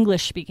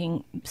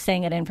English-speaking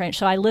sang it in French.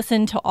 So I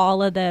listened to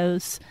all of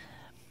those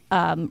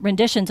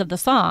renditions of the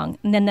song.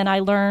 And then I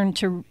learned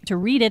to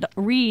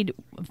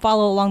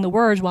follow along the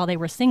words while they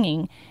were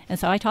singing. And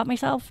so I taught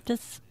myself to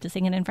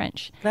sing it in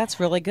French. That's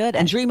really good.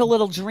 And Dream a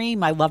Little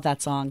Dream, I love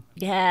that song.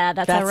 Yeah,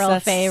 that's a real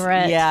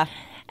favorite. Yeah.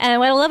 And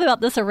what I love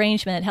about this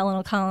arrangement, Helen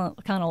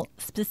O'Connell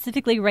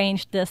specifically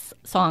arranged this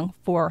song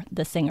for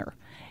the singer.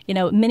 You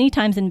know, many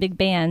times in big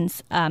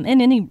bands, in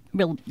any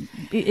real,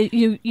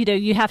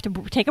 you have to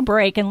take a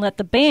break and let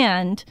the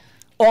band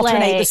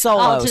alternate the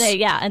solos.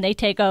 And they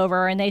take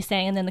over and they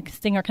sing, and then the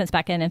singer comes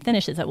back in and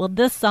finishes it. Well,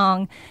 this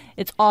song,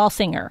 it's all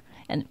singer.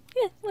 And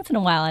once in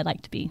a while, I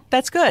like to be.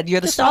 That's good.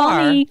 You're the Just all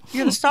star. me.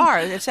 You're the star.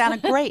 It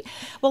sounded great.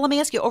 Well, let me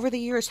ask you, over the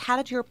years, how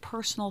did your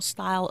personal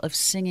style of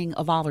singing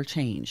evolve or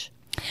change?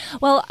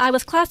 Well, I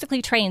was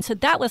classically trained, so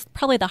that was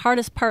probably the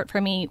hardest part for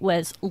me,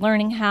 was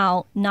learning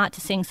how not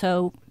to sing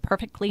so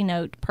perfectly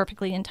note,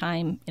 perfectly in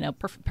time,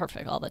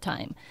 perfect all the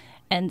time.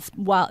 And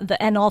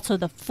and also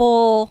the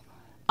full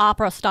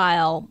opera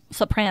style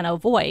soprano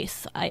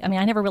voice. I mean,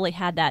 I never really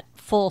had that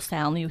full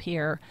sound you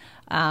hear,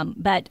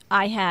 but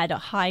I had a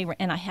high,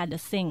 and I had to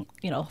sing,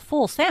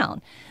 full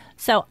sound.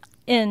 So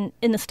in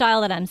the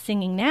style that I'm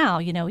singing now,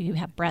 you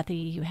have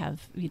breathy,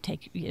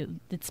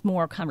 it's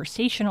more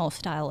conversational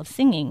style of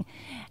singing,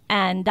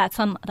 and that's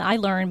I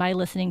learned by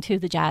listening to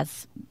the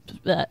jazz.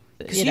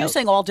 You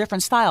sing all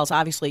different styles.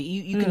 Obviously,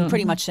 you can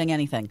pretty much sing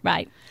anything.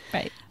 Right.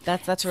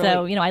 That's really.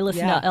 So I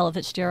listened to Ella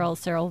Fitzgerald,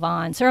 Sarah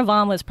Vaughan. Sarah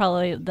Vaughan was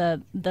probably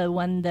the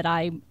one that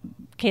I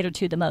catered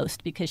to the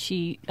most, because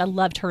I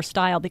loved her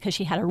style, because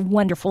she had a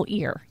wonderful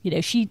ear.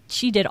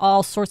 She did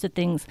all sorts of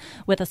things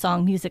with a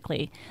song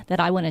musically that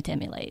I wanted to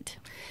emulate.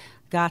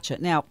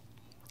 Gotcha. Now,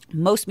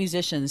 most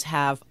musicians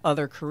have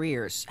other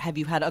careers. Have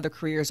you had other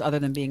careers other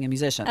than being a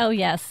musician? Oh,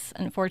 yes,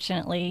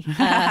 unfortunately.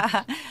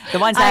 The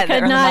ones that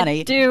earn the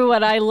money. I could not do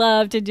what I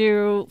love to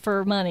do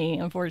for money,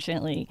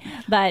 unfortunately.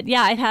 But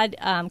yeah, I've had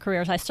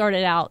careers. I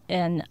started out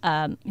in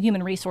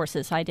human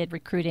resources. I did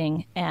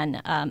recruiting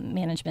and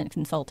management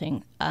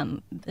consulting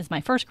as my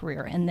first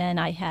career. And then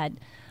I had,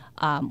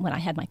 when I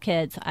had my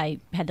kids, I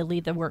had to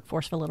leave the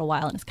workforce for a little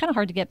while. And it's kind of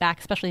hard to get back,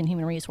 especially in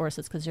human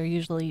resources, because they're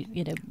usually,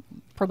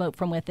 promote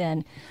from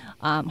within.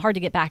 Hard to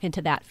get back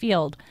into that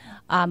field.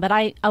 But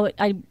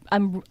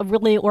I'm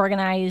really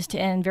organized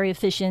and very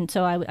efficient,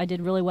 so I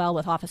did really well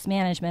with office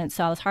management.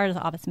 So I was hired as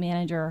an office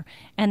manager,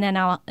 and then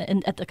now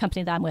at the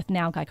company that I'm with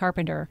now, Guy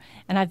Carpenter,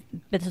 and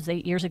this was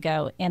 8 years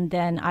ago, and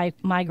then I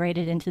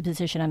migrated into the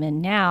position I'm in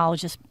now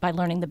just by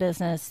learning the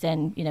business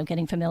and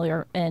getting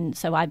familiar. And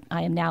so I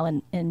am now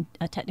in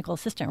a technical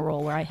assistant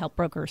role where I help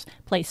brokers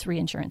place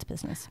reinsurance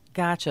business.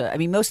 Gotcha. I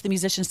mean, most of the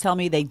musicians tell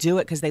me they do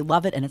it because they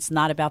love it, and it's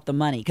not about the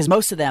money. Because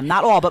most of them,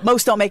 not all, but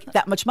most don't make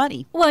that much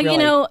money. Well,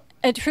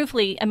 really.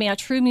 Truthfully, I mean, a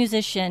true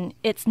musician,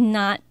 it's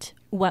not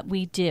what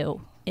we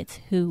do, it's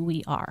who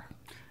we are.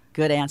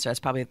 Good answer.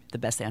 That's probably the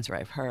best answer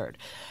I've heard.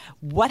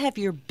 What have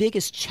your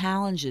biggest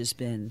challenges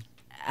been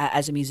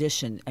as a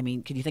musician? I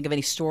mean, can you think of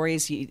any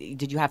stories?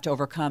 Did you have to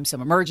overcome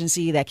some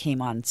emergency that came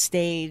on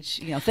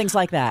stage? Things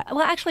like that.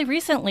 Well, actually,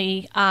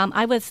 recently,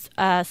 I was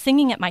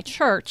singing at my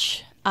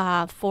church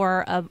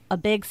for a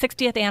big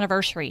 60th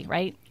anniversary,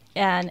 right?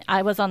 And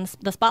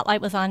the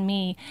spotlight was on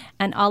me,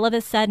 and all of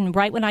a sudden,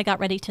 right when I got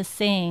ready to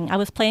sing, I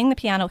was playing the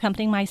piano,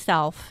 accompanying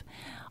myself.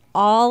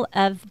 All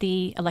of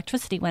the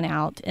electricity went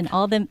out, and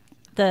all the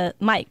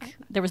mic,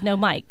 there was no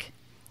mic.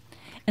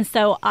 And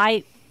so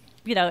what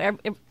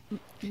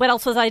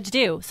else was I to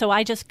do? So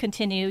I just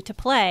continued to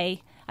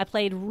play. I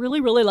played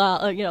really, really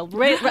loud,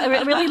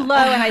 really low,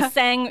 and I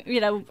sang, I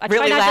really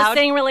tried not loud? to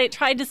sing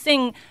tried to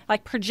sing,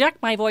 like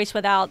project my voice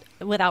without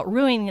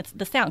ruining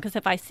the sound, because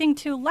if I sing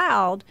too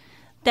loud,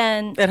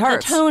 then it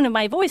hurts. The tone of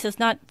my voice is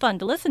not fun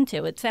to listen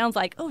to. It sounds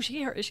like,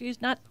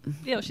 she's not,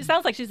 she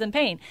sounds like she's in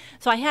pain.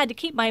 So I had to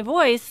keep my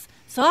voice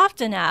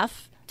soft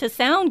enough to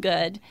sound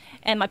good,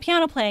 and my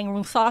piano playing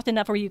was soft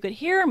enough where you could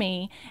hear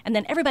me, and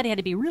then everybody had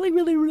to be really,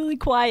 really, really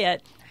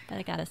quiet. But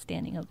I got a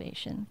standing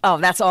ovation. Oh,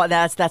 that's all.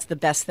 That's the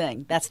best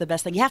thing. That's the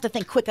best thing. You have to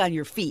think quick on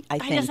your feet, I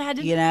think. I just had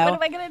to, what am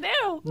I going to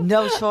do?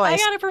 No choice. I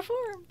got to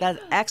perform. That's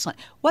excellent.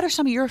 What are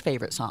some of your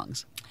favorite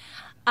songs?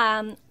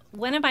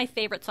 One of my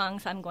favorite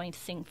songs I'm going to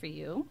sing for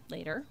you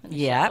later in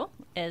the show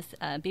is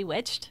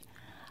Bewitched.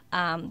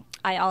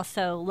 I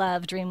also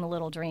love Dream a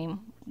Little Dream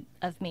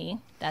of Me.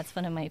 That's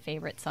one of my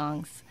favorite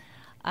songs.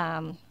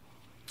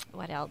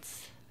 What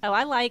else? Oh,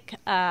 I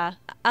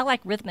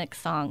like rhythmic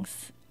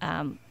songs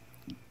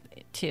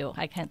too.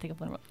 I can't think of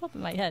one off the top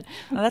of my head.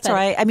 Oh, that's all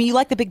right. I mean, you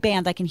like the big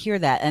band. I can hear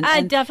that. And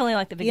I definitely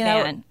like the big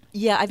band.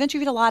 Yeah, I've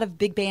interviewed a lot of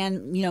big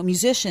band,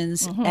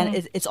 musicians,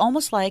 and it's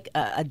almost like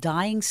a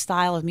dying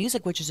style of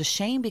music, which is a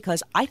shame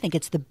because I think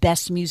it's the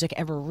best music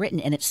ever written,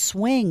 and it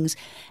swings.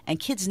 And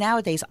kids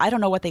nowadays, I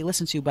don't know what they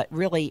listen to, but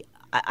really,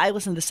 I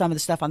listen to some of the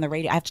stuff on the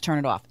radio. I have to turn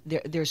it off.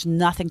 There's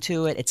nothing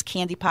to it. It's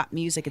candy pop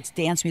music. It's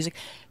dance music.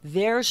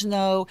 There's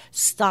no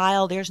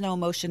style. There's no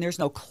emotion. There's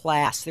no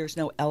class. There's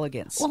no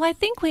elegance. Well, I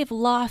think we've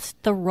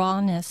lost the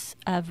rawness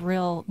of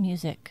real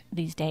music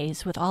these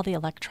days with all the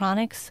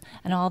electronics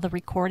and all the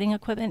recording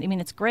equipment. I mean,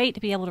 it's great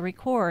to be able to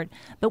record,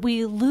 but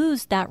we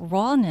lose that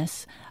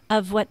rawness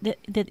of what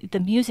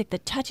the music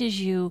that touches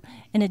you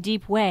in a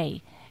deep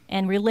way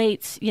and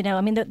relates. You know,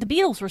 I mean, the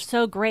Beatles were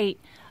so great.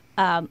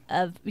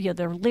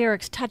 Their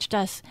lyrics touched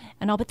us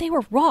and all, but they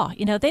were raw.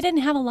 You know, they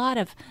didn't have a lot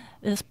of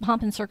this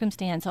pomp and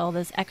circumstance, all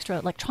this extra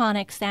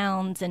electronic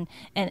sounds and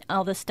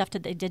all this stuff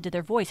that they did to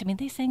their voice. I mean,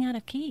 they sang out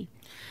of key.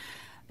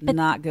 But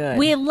not good.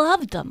 We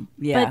loved them,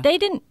 but they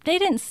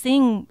didn't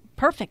sing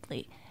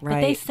perfectly. Right.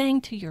 But they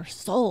sang to your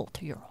soul,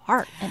 to your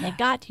heart, and they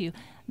got to you.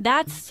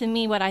 That's, to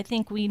me, what I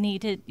think we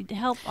need to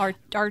help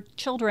our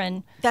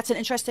children. That's an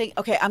interesting,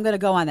 okay, I'm going to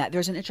go on that.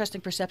 There's an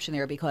interesting perception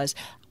there because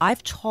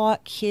I've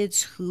taught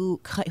kids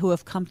who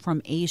have come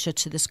from Asia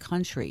to this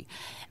country,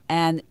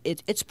 and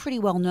it's pretty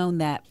well known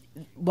that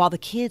while the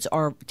kids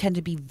tend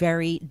to be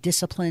very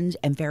disciplined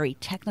and very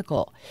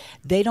technical,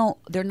 they're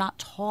not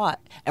taught,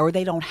 or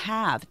they don't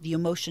have the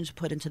emotions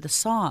put into the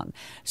song.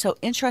 So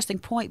interesting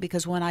point,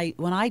 because when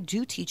I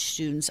do teach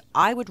students,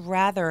 I would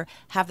rather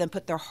have them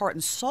put their heart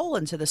and soul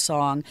into the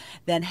song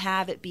than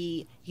have it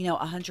be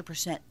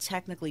 100%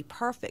 technically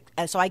perfect.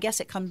 And so I guess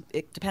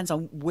it depends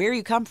on where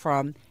you come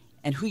from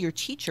and who your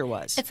teacher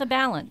was. It's a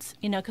balance,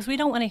 because we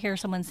don't want to hear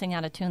someone sing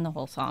out of tune the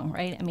whole song,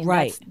 right? I mean,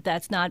 right.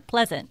 That's not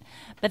pleasant.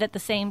 But at the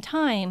same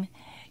time,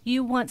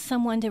 you want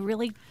someone to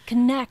really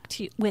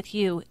connect with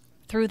you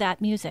through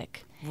that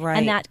music. Right.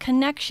 And that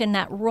connection,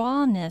 that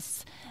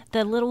rawness,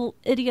 the little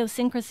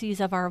idiosyncrasies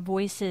of our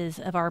voices,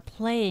 of our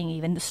playing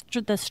even,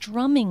 the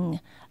strumming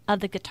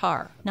of the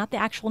guitar, not the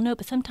actual note,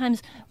 but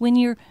sometimes when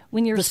your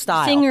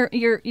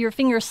your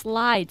finger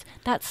slides,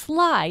 that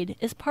slide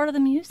is part of the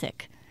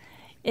music.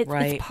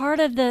 It's part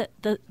of the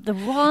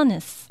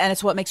rawness. And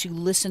it's what makes you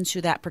listen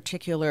to that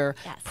particular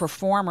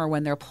performer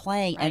when they're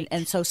playing. Right.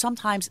 And so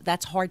sometimes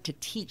that's hard to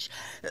teach.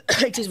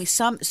 Excuse me.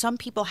 Some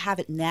people have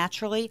it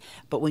naturally,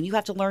 but when you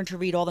have to learn to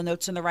read all the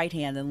notes in the right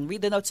hand and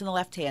read the notes in the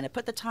left hand and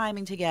put the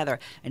timing together,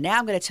 and now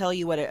I'm going to tell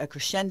you what a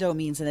crescendo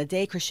means and a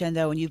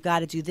decrescendo, and you've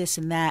got to do this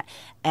and that,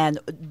 and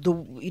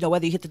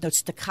whether you hit the note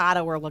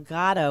staccato or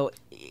legato,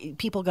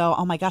 people go,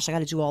 oh my gosh, I got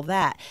to do all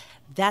that.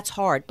 That's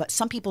hard, but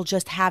some people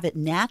just have it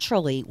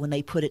naturally when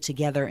they put it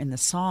together in the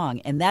song,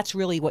 and that's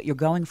really what you're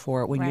going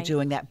for when you're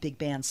doing that big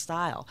band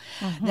style.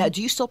 Mm-hmm. Now,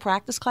 do you still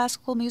practice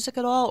classical music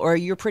at all, or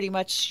you're pretty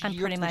much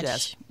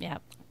jazz? Yeah.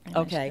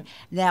 Okay.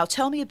 Now,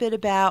 tell me a bit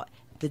about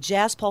the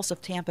Jazz Pulse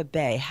of Tampa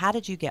Bay. How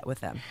did you get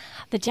with them?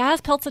 The Jazz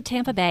Pulse of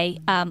Tampa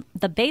Bay,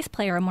 the bass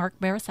player, Mark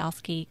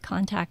Barasowski,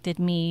 contacted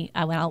me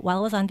while I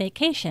was on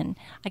vacation.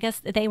 I guess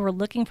they were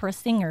looking for a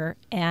singer,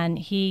 and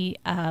he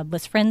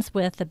was friends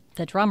with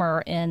the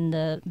drummer in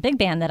the big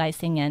band that I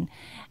sing in.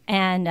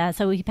 And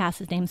so he passed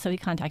his name, so he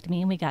contacted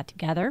me, and we got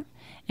together,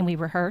 and we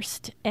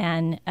rehearsed,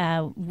 and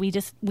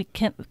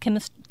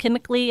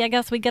chemically, I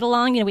guess, we get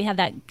along. We have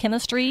that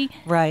chemistry.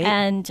 Right.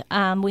 And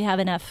we have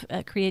enough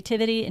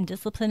creativity and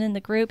discipline in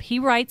the group. He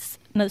writes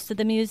most of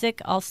the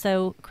music.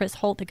 Also, Chris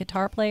Holt, the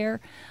guitar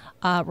player,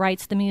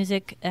 writes the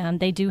music.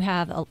 They do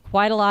have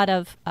quite a lot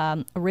of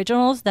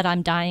originals that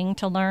I'm dying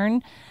to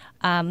learn.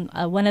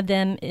 One of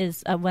them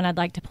is one I'd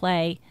like to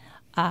play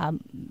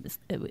in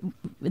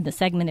the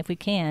segment if we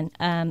can.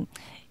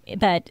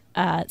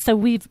 So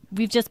we've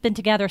just been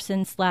together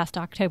since last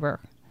October.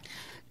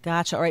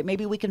 Gotcha. All right.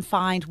 Maybe we can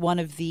find one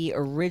of the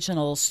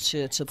originals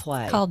to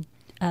play. It's called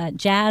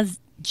Jazz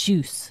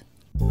Juice.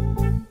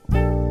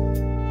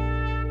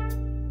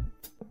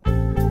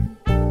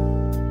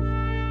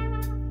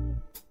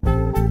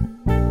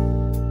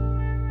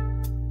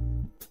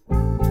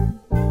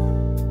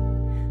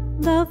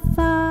 The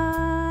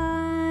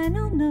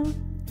final note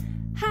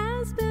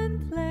has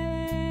been played.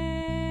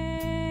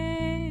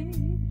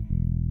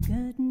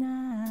 Good night.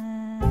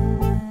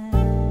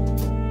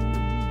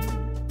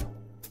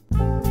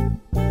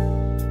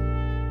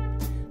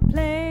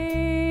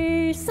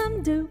 Play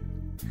some do,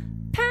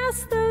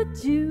 pass the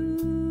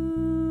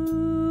juice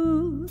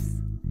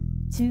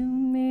to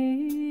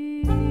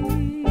me.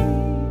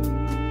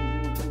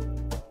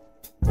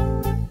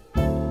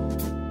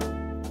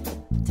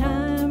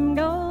 Time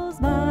goes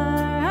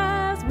by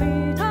as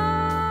we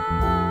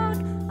talk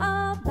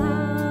about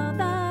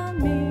the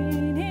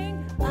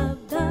meaning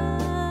of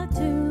the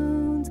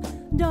tunes.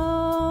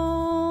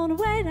 Don't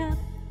wait up,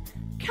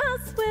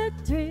 'cause we're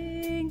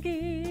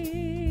drinking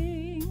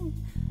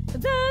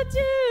the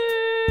juice.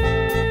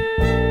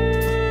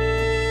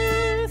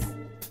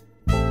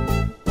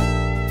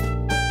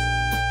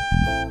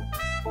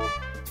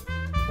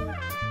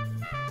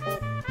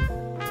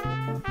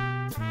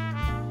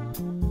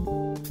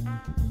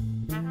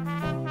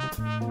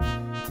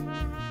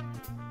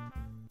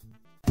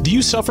 Do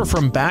you suffer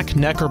from back,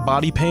 neck, or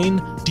body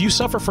pain? Do you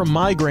suffer from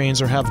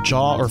migraines or have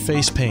jaw or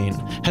face pain?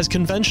 Has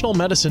conventional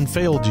medicine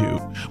failed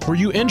you? Were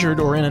you injured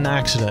or in an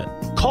accident?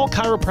 Call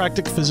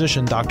chiropractic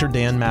physician Dr.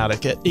 Dan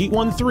Maddock at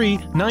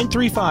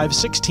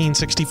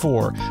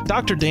 813-935-1664.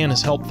 Dr. Dan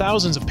has helped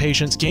thousands of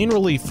patients gain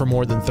relief for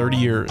more than 30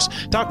 years.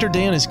 Dr.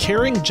 Dan is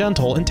caring,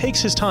 gentle, and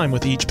takes his time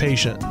with each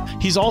patient.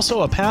 He's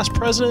also a past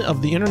president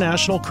of the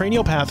International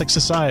Craniopathic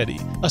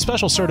Society, a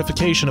special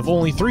certification of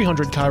only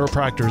 300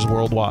 chiropractors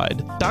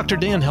worldwide. Dr.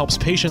 Dan helps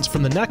patients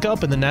from the neck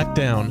up and the neck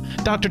down.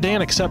 Dr.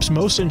 Dan accepts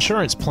most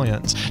insurance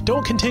plans.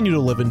 Don't continue to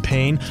live in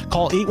pain.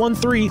 Call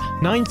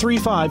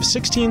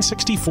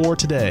 813-935-1664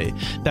 today.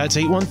 That's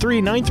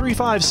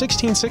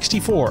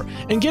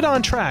 813-935-1664 and get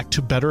on track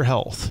to better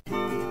health.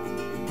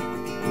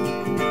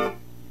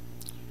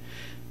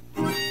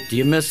 Do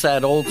you miss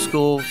that old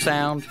school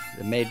sound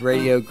that made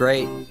radio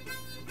great?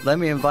 Let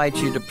me invite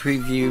you to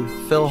preview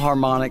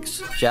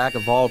Philharmonic's Jack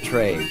of All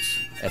Trades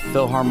at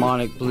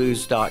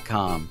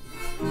PhilharmonicBlues.com,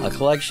 a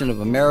collection of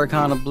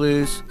Americana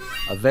blues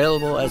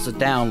available as a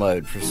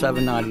download for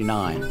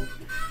 $7.99.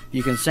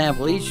 You can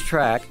sample each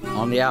track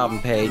on the album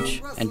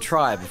page and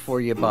try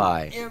before you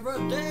buy.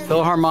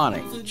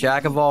 Philharmonic,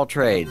 Jack of All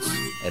Trades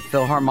at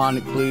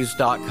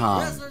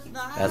PhilharmonicBlues.com.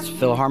 That's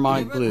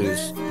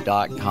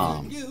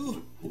PhilharmonicBlues.com.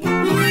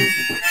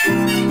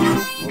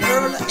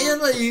 Early in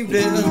the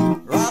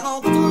evening, right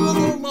on through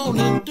the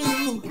morning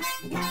dew.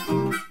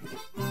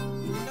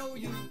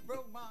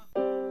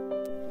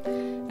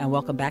 And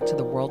welcome back to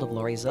the world of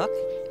Laurie Zoock.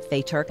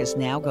 Faye Turke is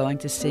now going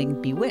to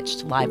sing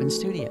Bewitched live in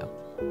studio.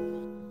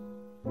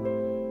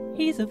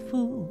 He's a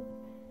fool,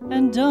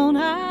 and don't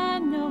I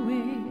know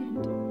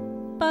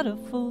it? But a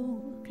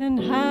fool can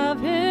have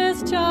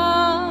his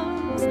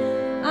charms.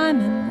 I'm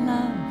in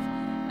love,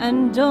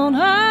 and don't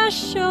I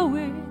show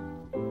it?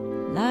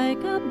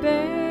 Like a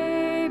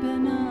babe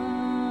in arms.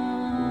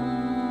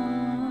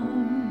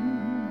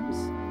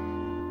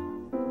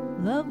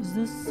 Love's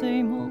the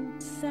same old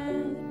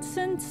sad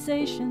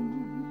sensation.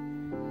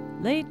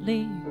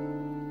 Lately,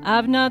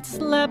 I've not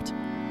slept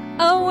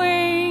a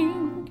wink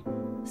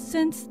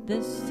since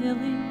this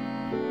silly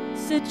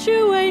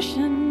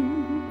situation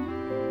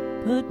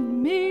put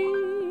me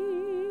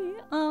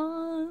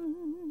on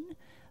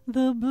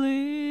the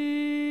blink.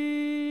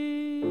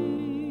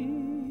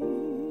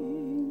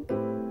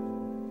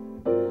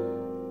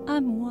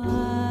 I'm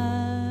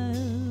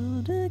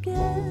wild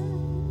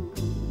again,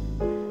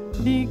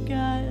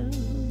 beguiled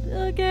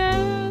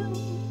again,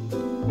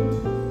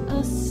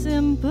 a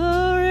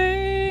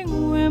simpering,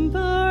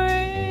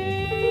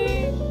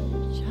 whimpering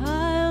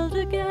child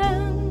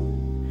again,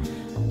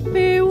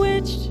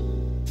 bewitched,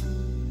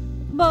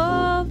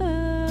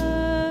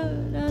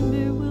 bothered, and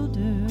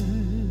bewildered.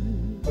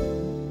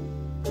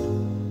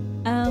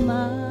 Am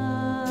I?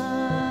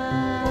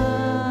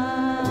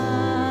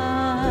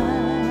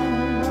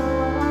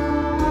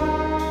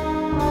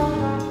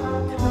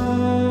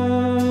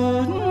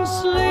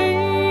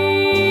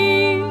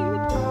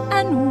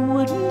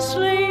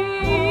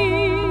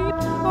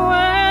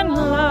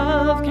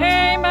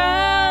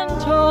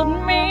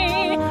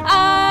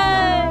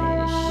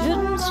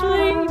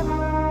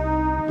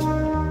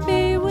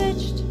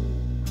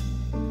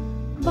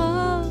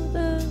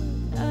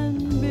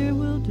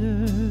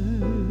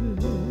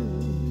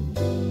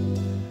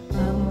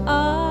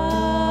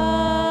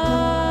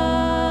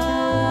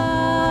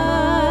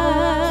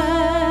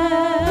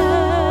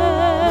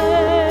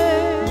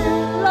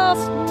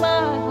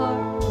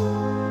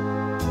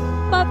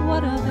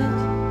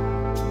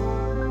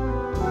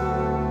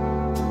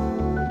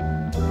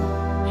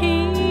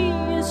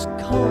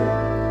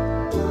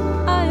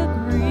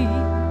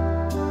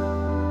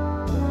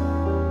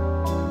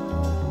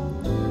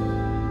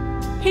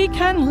 He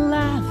can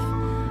laugh,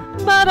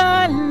 but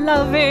I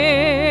love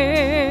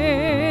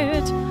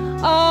it.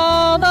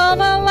 Although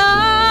the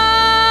laughs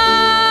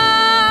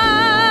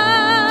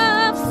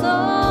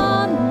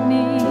on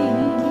me,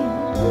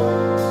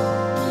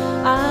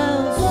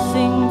 I'll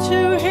sing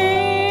to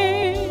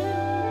him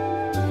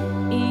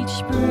each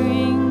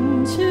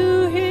spring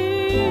to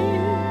him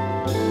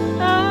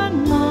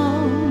and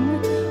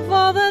long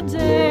for the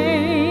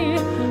day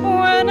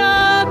when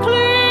I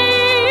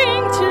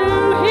cling to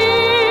him.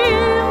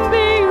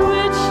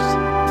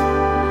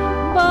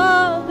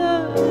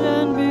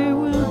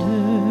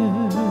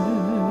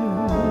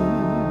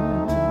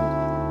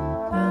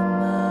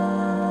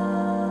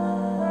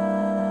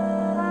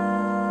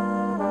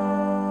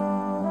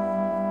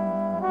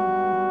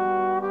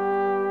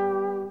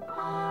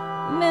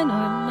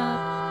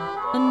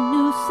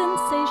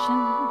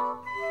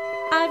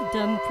 I've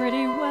done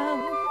pretty well,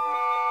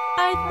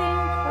 I think,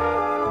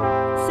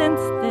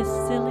 since this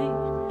silly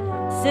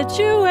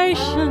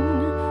situation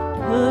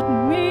put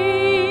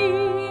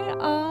me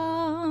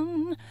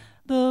on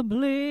the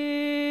blink.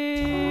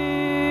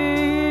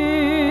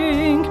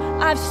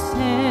 I've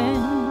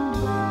sinned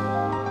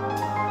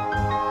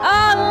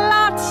a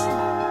lot,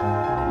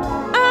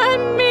 I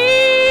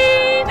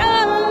mean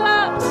a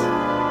lot,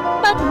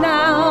 but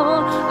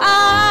now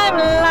I'm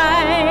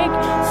like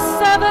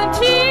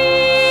 17.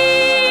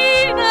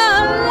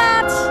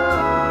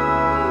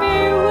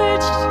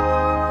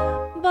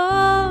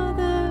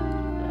 Bothered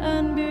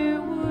and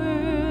bewildered.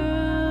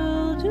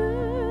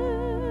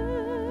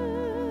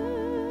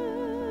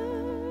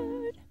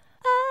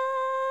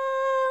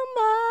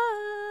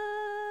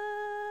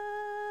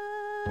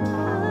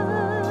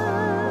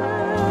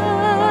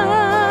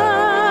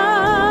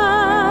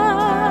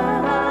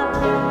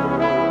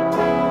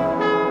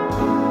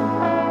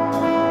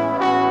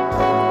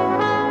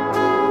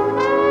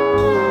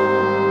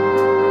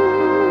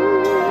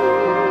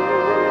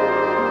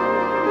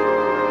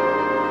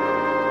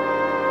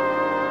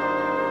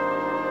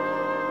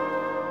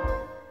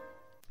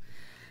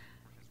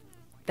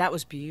 That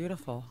was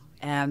beautiful.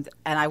 And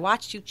I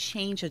watched you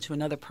change into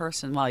another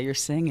person while you're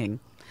singing.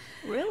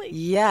 Really?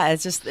 Yeah,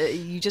 it's just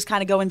you just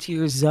kind of go into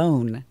your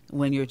zone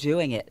when you're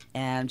doing it,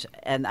 and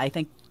I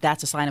think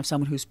that's a sign of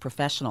someone who's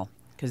professional,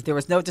 because there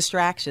was no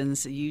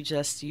distractions.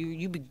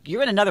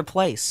 You're in another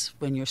place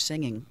when you're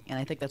singing, and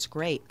I think that's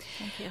great.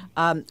 Thank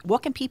you.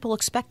 What can people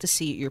expect to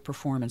see at your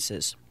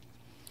performances?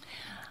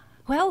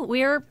 Well,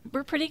 we're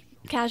pretty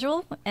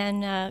casual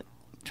and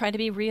try to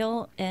be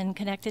real and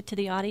connected to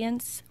the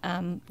audience.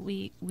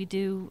 We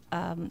do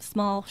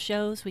small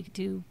shows, we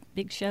do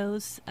big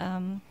shows.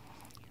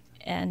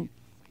 And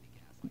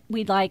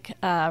we like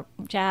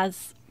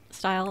jazz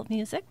style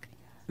music.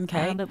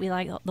 Okay. But we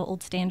like the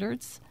old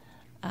standards.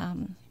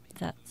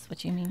 That's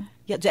what you mean.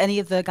 Yeah. Do any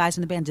of the guys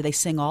in the band, do they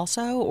sing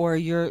also, or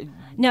you're?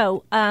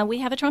 No, we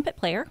have a trumpet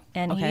player,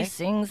 and Okay. he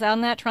sings on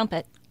that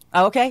trumpet.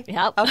 Oh, okay.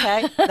 Yep.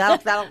 Okay.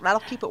 That'll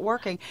keep it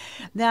working.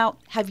 Now,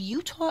 have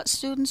you taught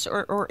students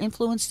or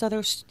influenced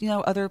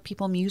other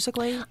people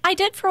musically? I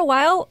did for a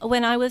while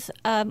when I was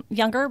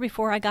younger,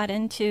 before I got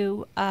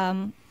into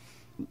the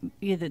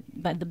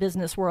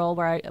business world,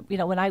 where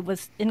when I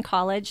was in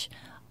college,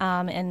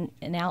 and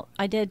now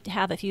I did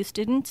have a few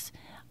students.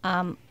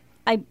 I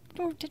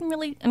didn't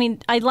really. I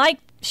mean, I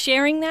liked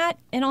sharing that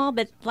and all,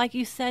 but like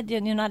you said,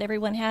 not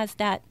everyone has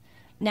that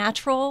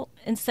natural,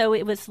 and so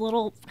it was a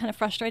little kind of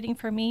frustrating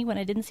for me when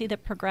I didn't see the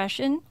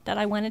progression that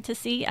I wanted to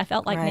see. I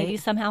felt like maybe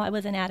somehow I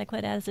was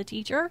inadequate as a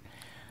teacher.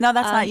 No,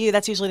 that's not you.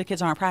 That's usually the kids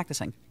aren't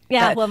practicing.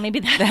 Yeah, well, maybe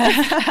that's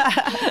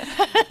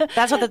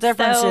what the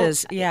difference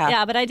is. Yeah.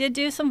 Yeah, but I did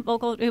do some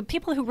vocal,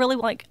 people who really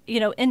like,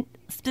 in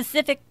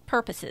specific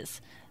purposes.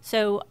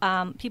 So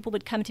people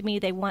would come to me,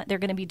 they're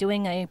going to be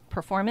doing a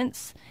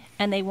performance,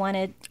 and they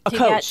wanted to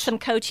get some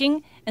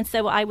coaching. And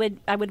so I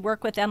would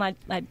work with them.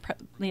 I'd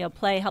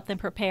play, help them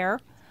prepare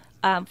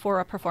for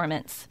a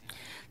performance.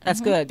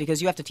 That's good,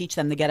 because you have to teach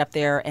them to get up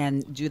there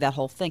and do that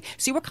whole thing.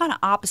 See, we're kind of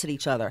opposite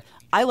each other.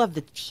 I love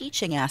the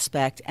teaching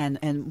aspect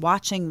and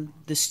watching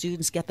the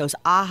students get those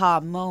aha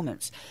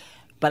moments.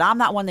 But I'm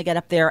not one to get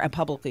up there and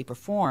publicly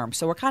perform.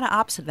 So we're kind of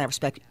opposite in that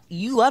respect.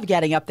 You love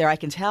getting up there, I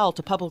can tell,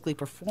 to publicly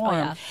perform. Oh,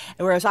 yeah.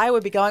 Whereas I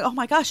would be going, oh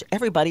my gosh,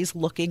 everybody's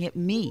looking at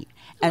me.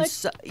 And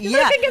you're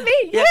looking at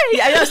me. Yay.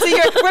 Yeah. See,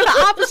 we're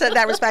the opposite in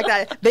that respect.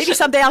 Maybe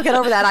someday I'll get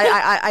over that.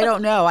 I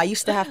don't know. I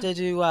used to have to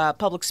do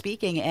public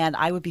speaking, and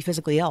I would be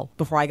physically ill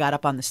before I got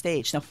up on the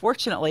stage. Now,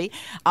 fortunately,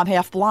 I'm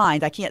half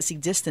blind. I can't see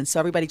distance, so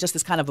everybody just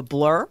is kind of a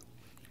blur.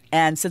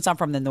 And since I'm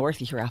from the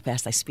North, you hear how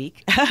fast I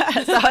speak.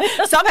 So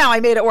somehow I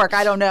made it work.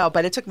 I don't know,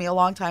 but it took me a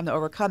long time to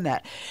overcome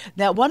that.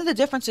 Now, one of the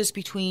differences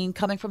between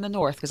coming from the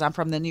North, because I'm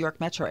from the New York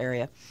metro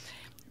area,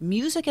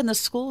 music in the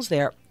schools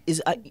there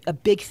is a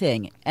big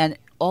thing. And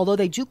although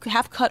they do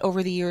have cut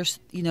over the years,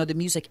 the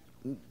music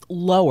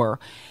lower,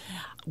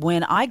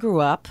 when I grew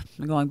up,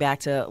 going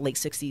back to late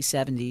 60s,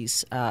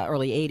 70s,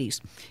 early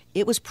 80s,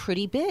 it was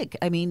pretty big.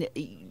 I mean,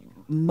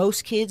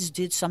 most kids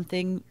did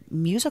something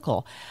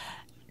musical.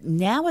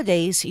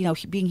 Nowadays,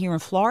 being here in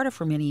Florida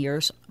for many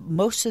years,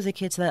 most of the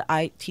kids that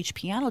I teach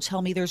piano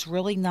tell me there's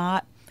really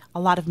not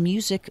a lot of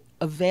music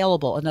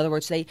available. In other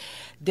words,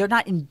 they're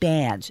not in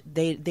band.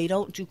 They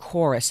don't do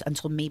chorus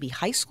until maybe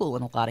high school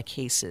in a lot of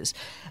cases.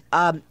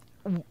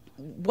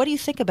 What do you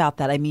think about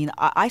that? I mean,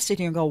 I sit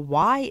here and go,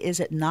 why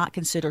is it not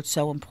considered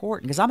so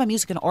important? Because I'm a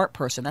music and art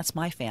person. That's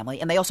my family.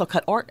 And they also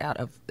cut art out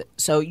of it.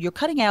 So you're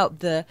cutting out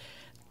the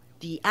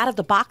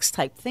out-of-the-box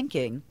type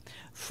thinking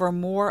for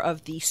more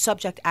of the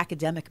subject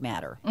academic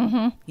matter.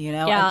 Mm-hmm.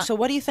 Yeah. And so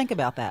what do you think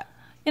about that?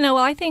 Well,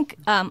 I think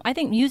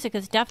music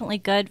is definitely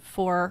good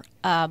for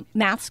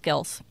math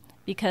skills,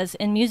 because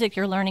in music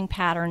you're learning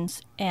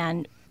patterns,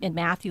 and in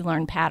math you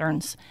learn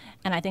patterns,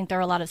 and I think there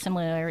are a lot of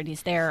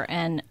similarities there.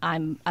 And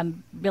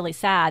I'm really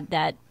sad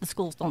that the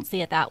schools don't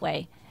see it that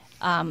way.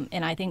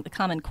 And I think the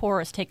Common Core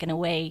has taken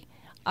away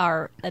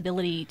our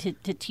ability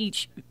to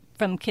teach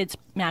from kids'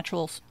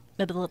 natural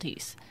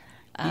abilities.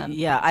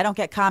 I don't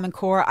get Common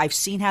Core. I've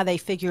seen how they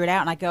figure it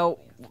out, and I go,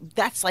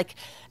 that's like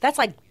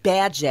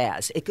bad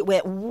jazz. It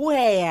went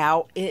way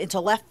out into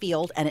left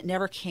field, and it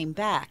never came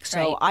back. So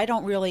Right. I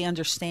don't really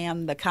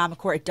understand the Common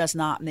Core. It does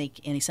not make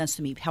any sense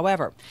to me.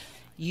 However,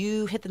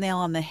 you hit the nail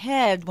on the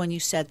head when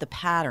you said the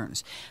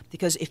patterns,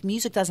 because if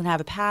music doesn't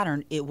have a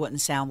pattern, it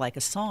wouldn't sound like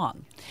a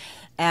song.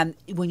 And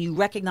when you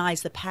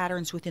recognize the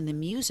patterns within the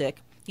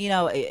music,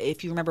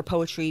 if you remember,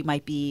 poetry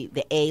might be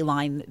the A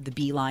line, the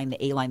B line,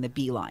 the A line, the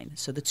B line.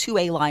 So the two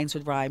A lines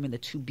would rhyme and the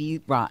two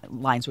B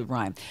lines would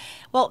rhyme.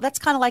 Well, that's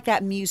kind of like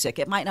that in music.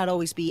 It might not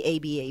always be A,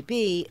 B, A,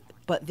 B,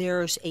 but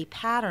there's a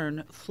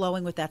pattern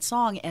flowing with that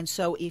song. And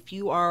so if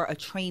you are a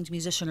trained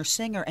musician or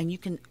singer and you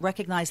can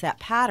recognize that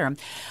pattern,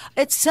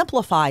 it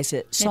simplifies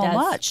it so does.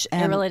 much.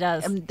 It really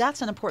does. And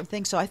that's an important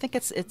thing. So I think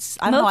it's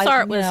I don't know,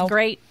 Mozart was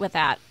great with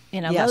that.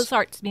 Yes.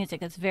 Mozart's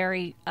music is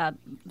very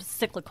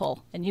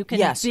cyclical, and you can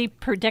Yes.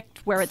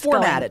 predict where it's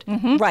Formatted.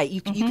 going. Right.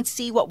 You could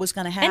see what was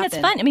going to happen. And it's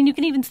fun. I mean, you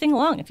can even sing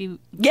along if you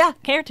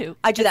care to.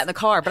 I do that in the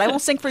car, but I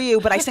won't sing for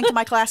you. But I sing to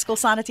my classical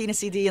sonatina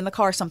CD in the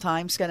car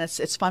sometimes, and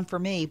it's fun for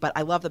me. But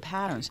I love the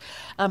patterns.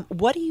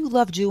 What do you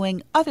love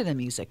doing other than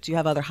music? Do you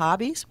have other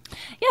hobbies?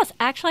 Yes,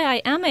 actually,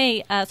 I am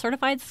a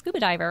certified scuba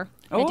diver.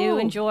 I do Oh.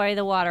 enjoy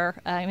the water.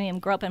 I mean, I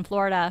grew up in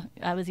Florida.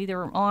 I was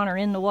either on or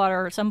in the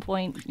water at some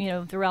point,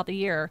 throughout the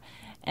year.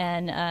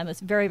 And it's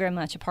very, very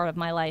much a part of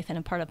my life and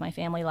a part of my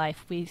family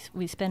life.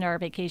 We spend our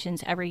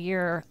vacations every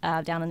year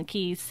down in the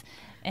Keys,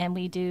 and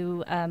we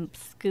do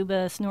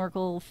scuba,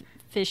 snorkel,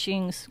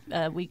 fishing.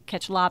 We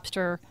catch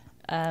lobster.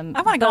 I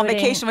want to go on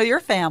vacation with your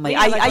family. We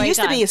have a I great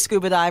used to be time. a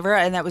scuba diver,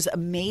 and that was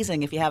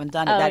amazing. If you haven't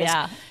done it, Oh, that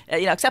yeah.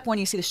 is, except when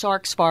you see the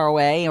sharks far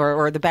away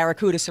or the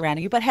barracuda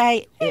surrounding you. But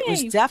hey, it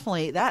was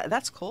definitely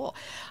that's cool.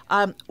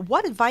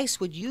 What advice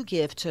would you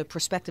give to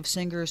prospective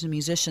singers and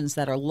musicians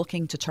that are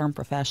looking to turn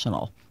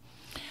professional?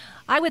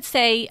 I would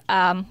say,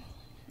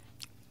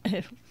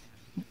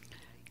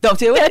 Don't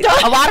do it.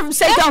 A lot of them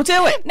say don't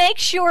do it. make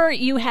sure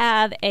you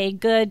have a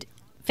good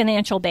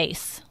financial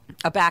base.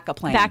 A backup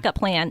plan. Backup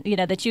plan,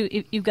 that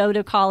you go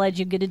to college,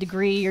 you get a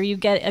degree, or you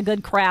get a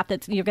good craft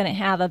that you're going to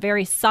have a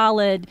very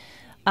solid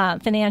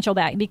financial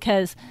back,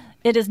 because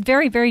it is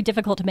very, very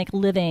difficult to make a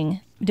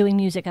living doing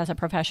music as a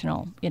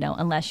professional,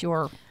 unless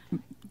you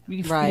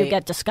Right.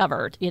 get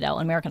discovered,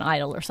 American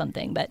Idol or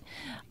something. But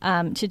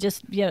to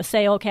just,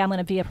 say, okay, I'm going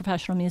to be a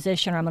professional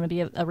musician, or I'm going to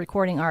be a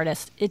recording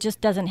artist, it just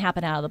doesn't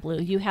happen out of the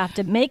blue. You have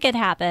to make it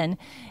happen,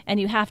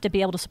 and you have to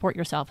be able to support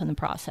yourself in the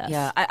process.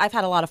 Yeah, I've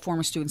had a lot of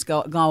former students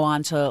go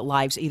on to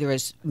lives either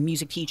as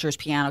music teachers,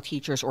 piano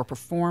teachers, or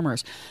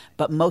performers,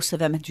 but most of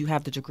them do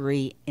have the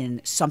degree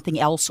in something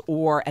else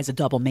or as a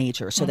double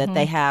major, so that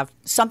they have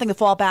something to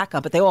fall back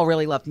on, but they all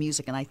really love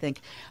music, and I think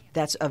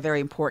that's a very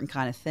important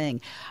kind of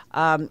thing.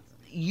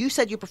 You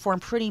said you perform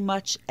pretty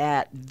much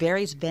at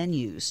various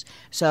venues,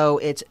 so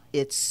it's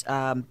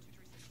the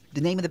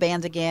name of the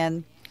band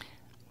again?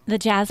 The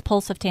Jazz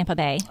Pulse of Tampa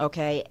Bay.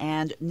 Okay,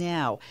 and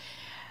now,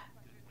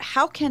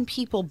 how can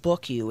people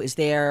book you? Is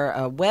there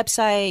a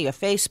website, a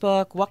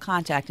Facebook? What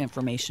contact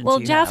information Well,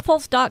 do you have?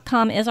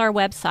 jazzpulse.com is our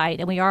website,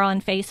 and we are on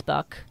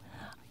Facebook.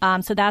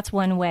 So that's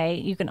one way.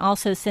 You can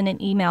also send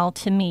an email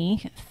to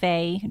me,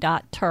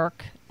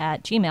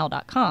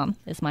 faye.turke@gmail.com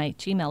is my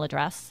Gmail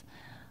address.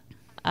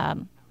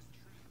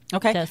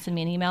 Okay. So send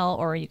me an email,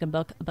 or you can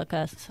book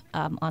us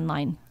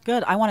online.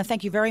 Good. I want to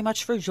thank you very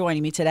much for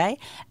joining me today.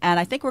 And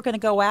I think we're going to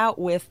go out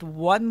with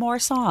one more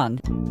song.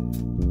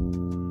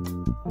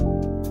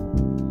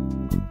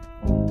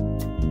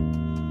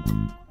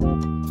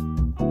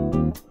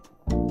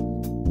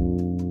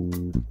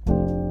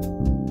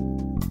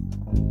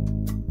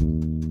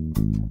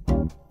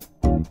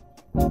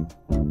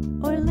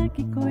 Olha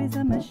que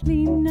coisa mais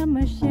linda,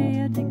 mais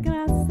cheia de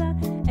graça.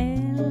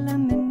 Ela,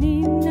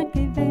 menina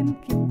que vem,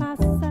 que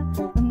passa.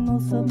 No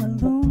sou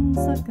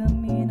malunça,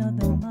 caminho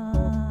do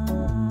mar.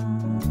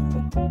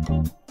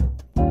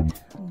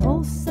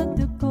 Moça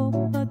de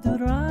copa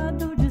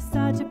dourado, de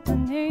sá de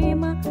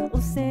Ipanema.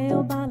 O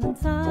céu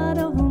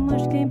balançado,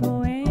 rumas que em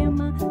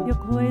poema. E a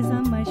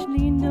coisa mais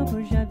linda que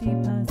eu já vi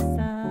passar.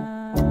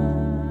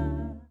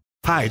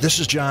 Hi, this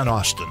is John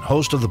Austin,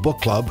 host of the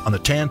Book Club on the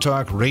Tan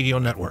Talk Radio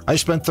Network. I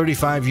spent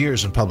 35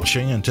 years in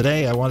publishing, and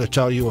today I want to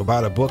tell you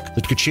about a book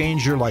that could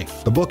change your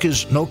life. The book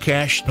is No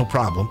Cash, No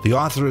Problem. The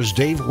author is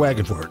Dave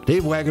Wagenford.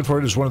 Dave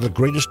Wagenford is one of the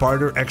greatest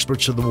barter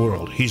experts in the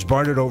world. He's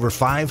bartered over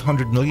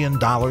 $500 million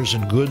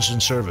in goods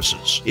and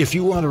services. If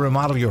you want to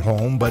remodel your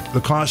home, but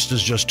the cost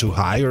is just too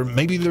high, or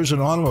maybe there's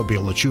an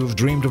automobile that you have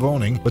dreamed of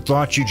owning, but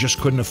thought you just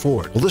couldn't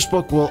afford, well, this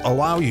book will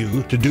allow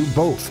you to do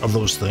both of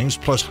those things,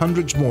 plus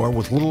hundreds more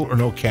with little or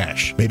no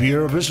cash. Maybe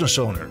you're a business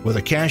owner with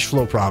a cash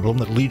flow problem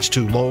that leads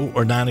to low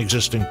or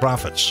non-existing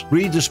profits.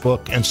 Read this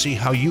book and see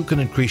how you can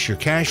increase your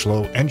cash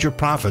flow and your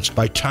profits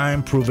by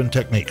time-proven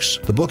techniques.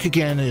 The book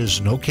again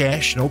is No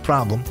Cash, No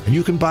Problem, and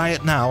you can buy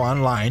it now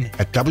online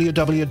at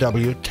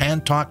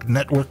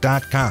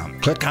www.tantalknetwork.com.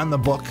 Click on the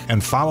book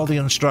and follow the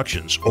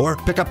instructions, or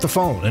pick up the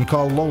phone and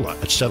call Lola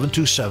at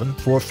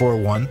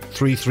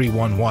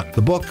 727-441-3311.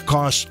 The book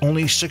costs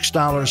only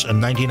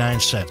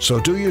 $6.99, so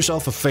do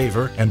yourself a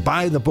favor and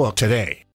buy the book today.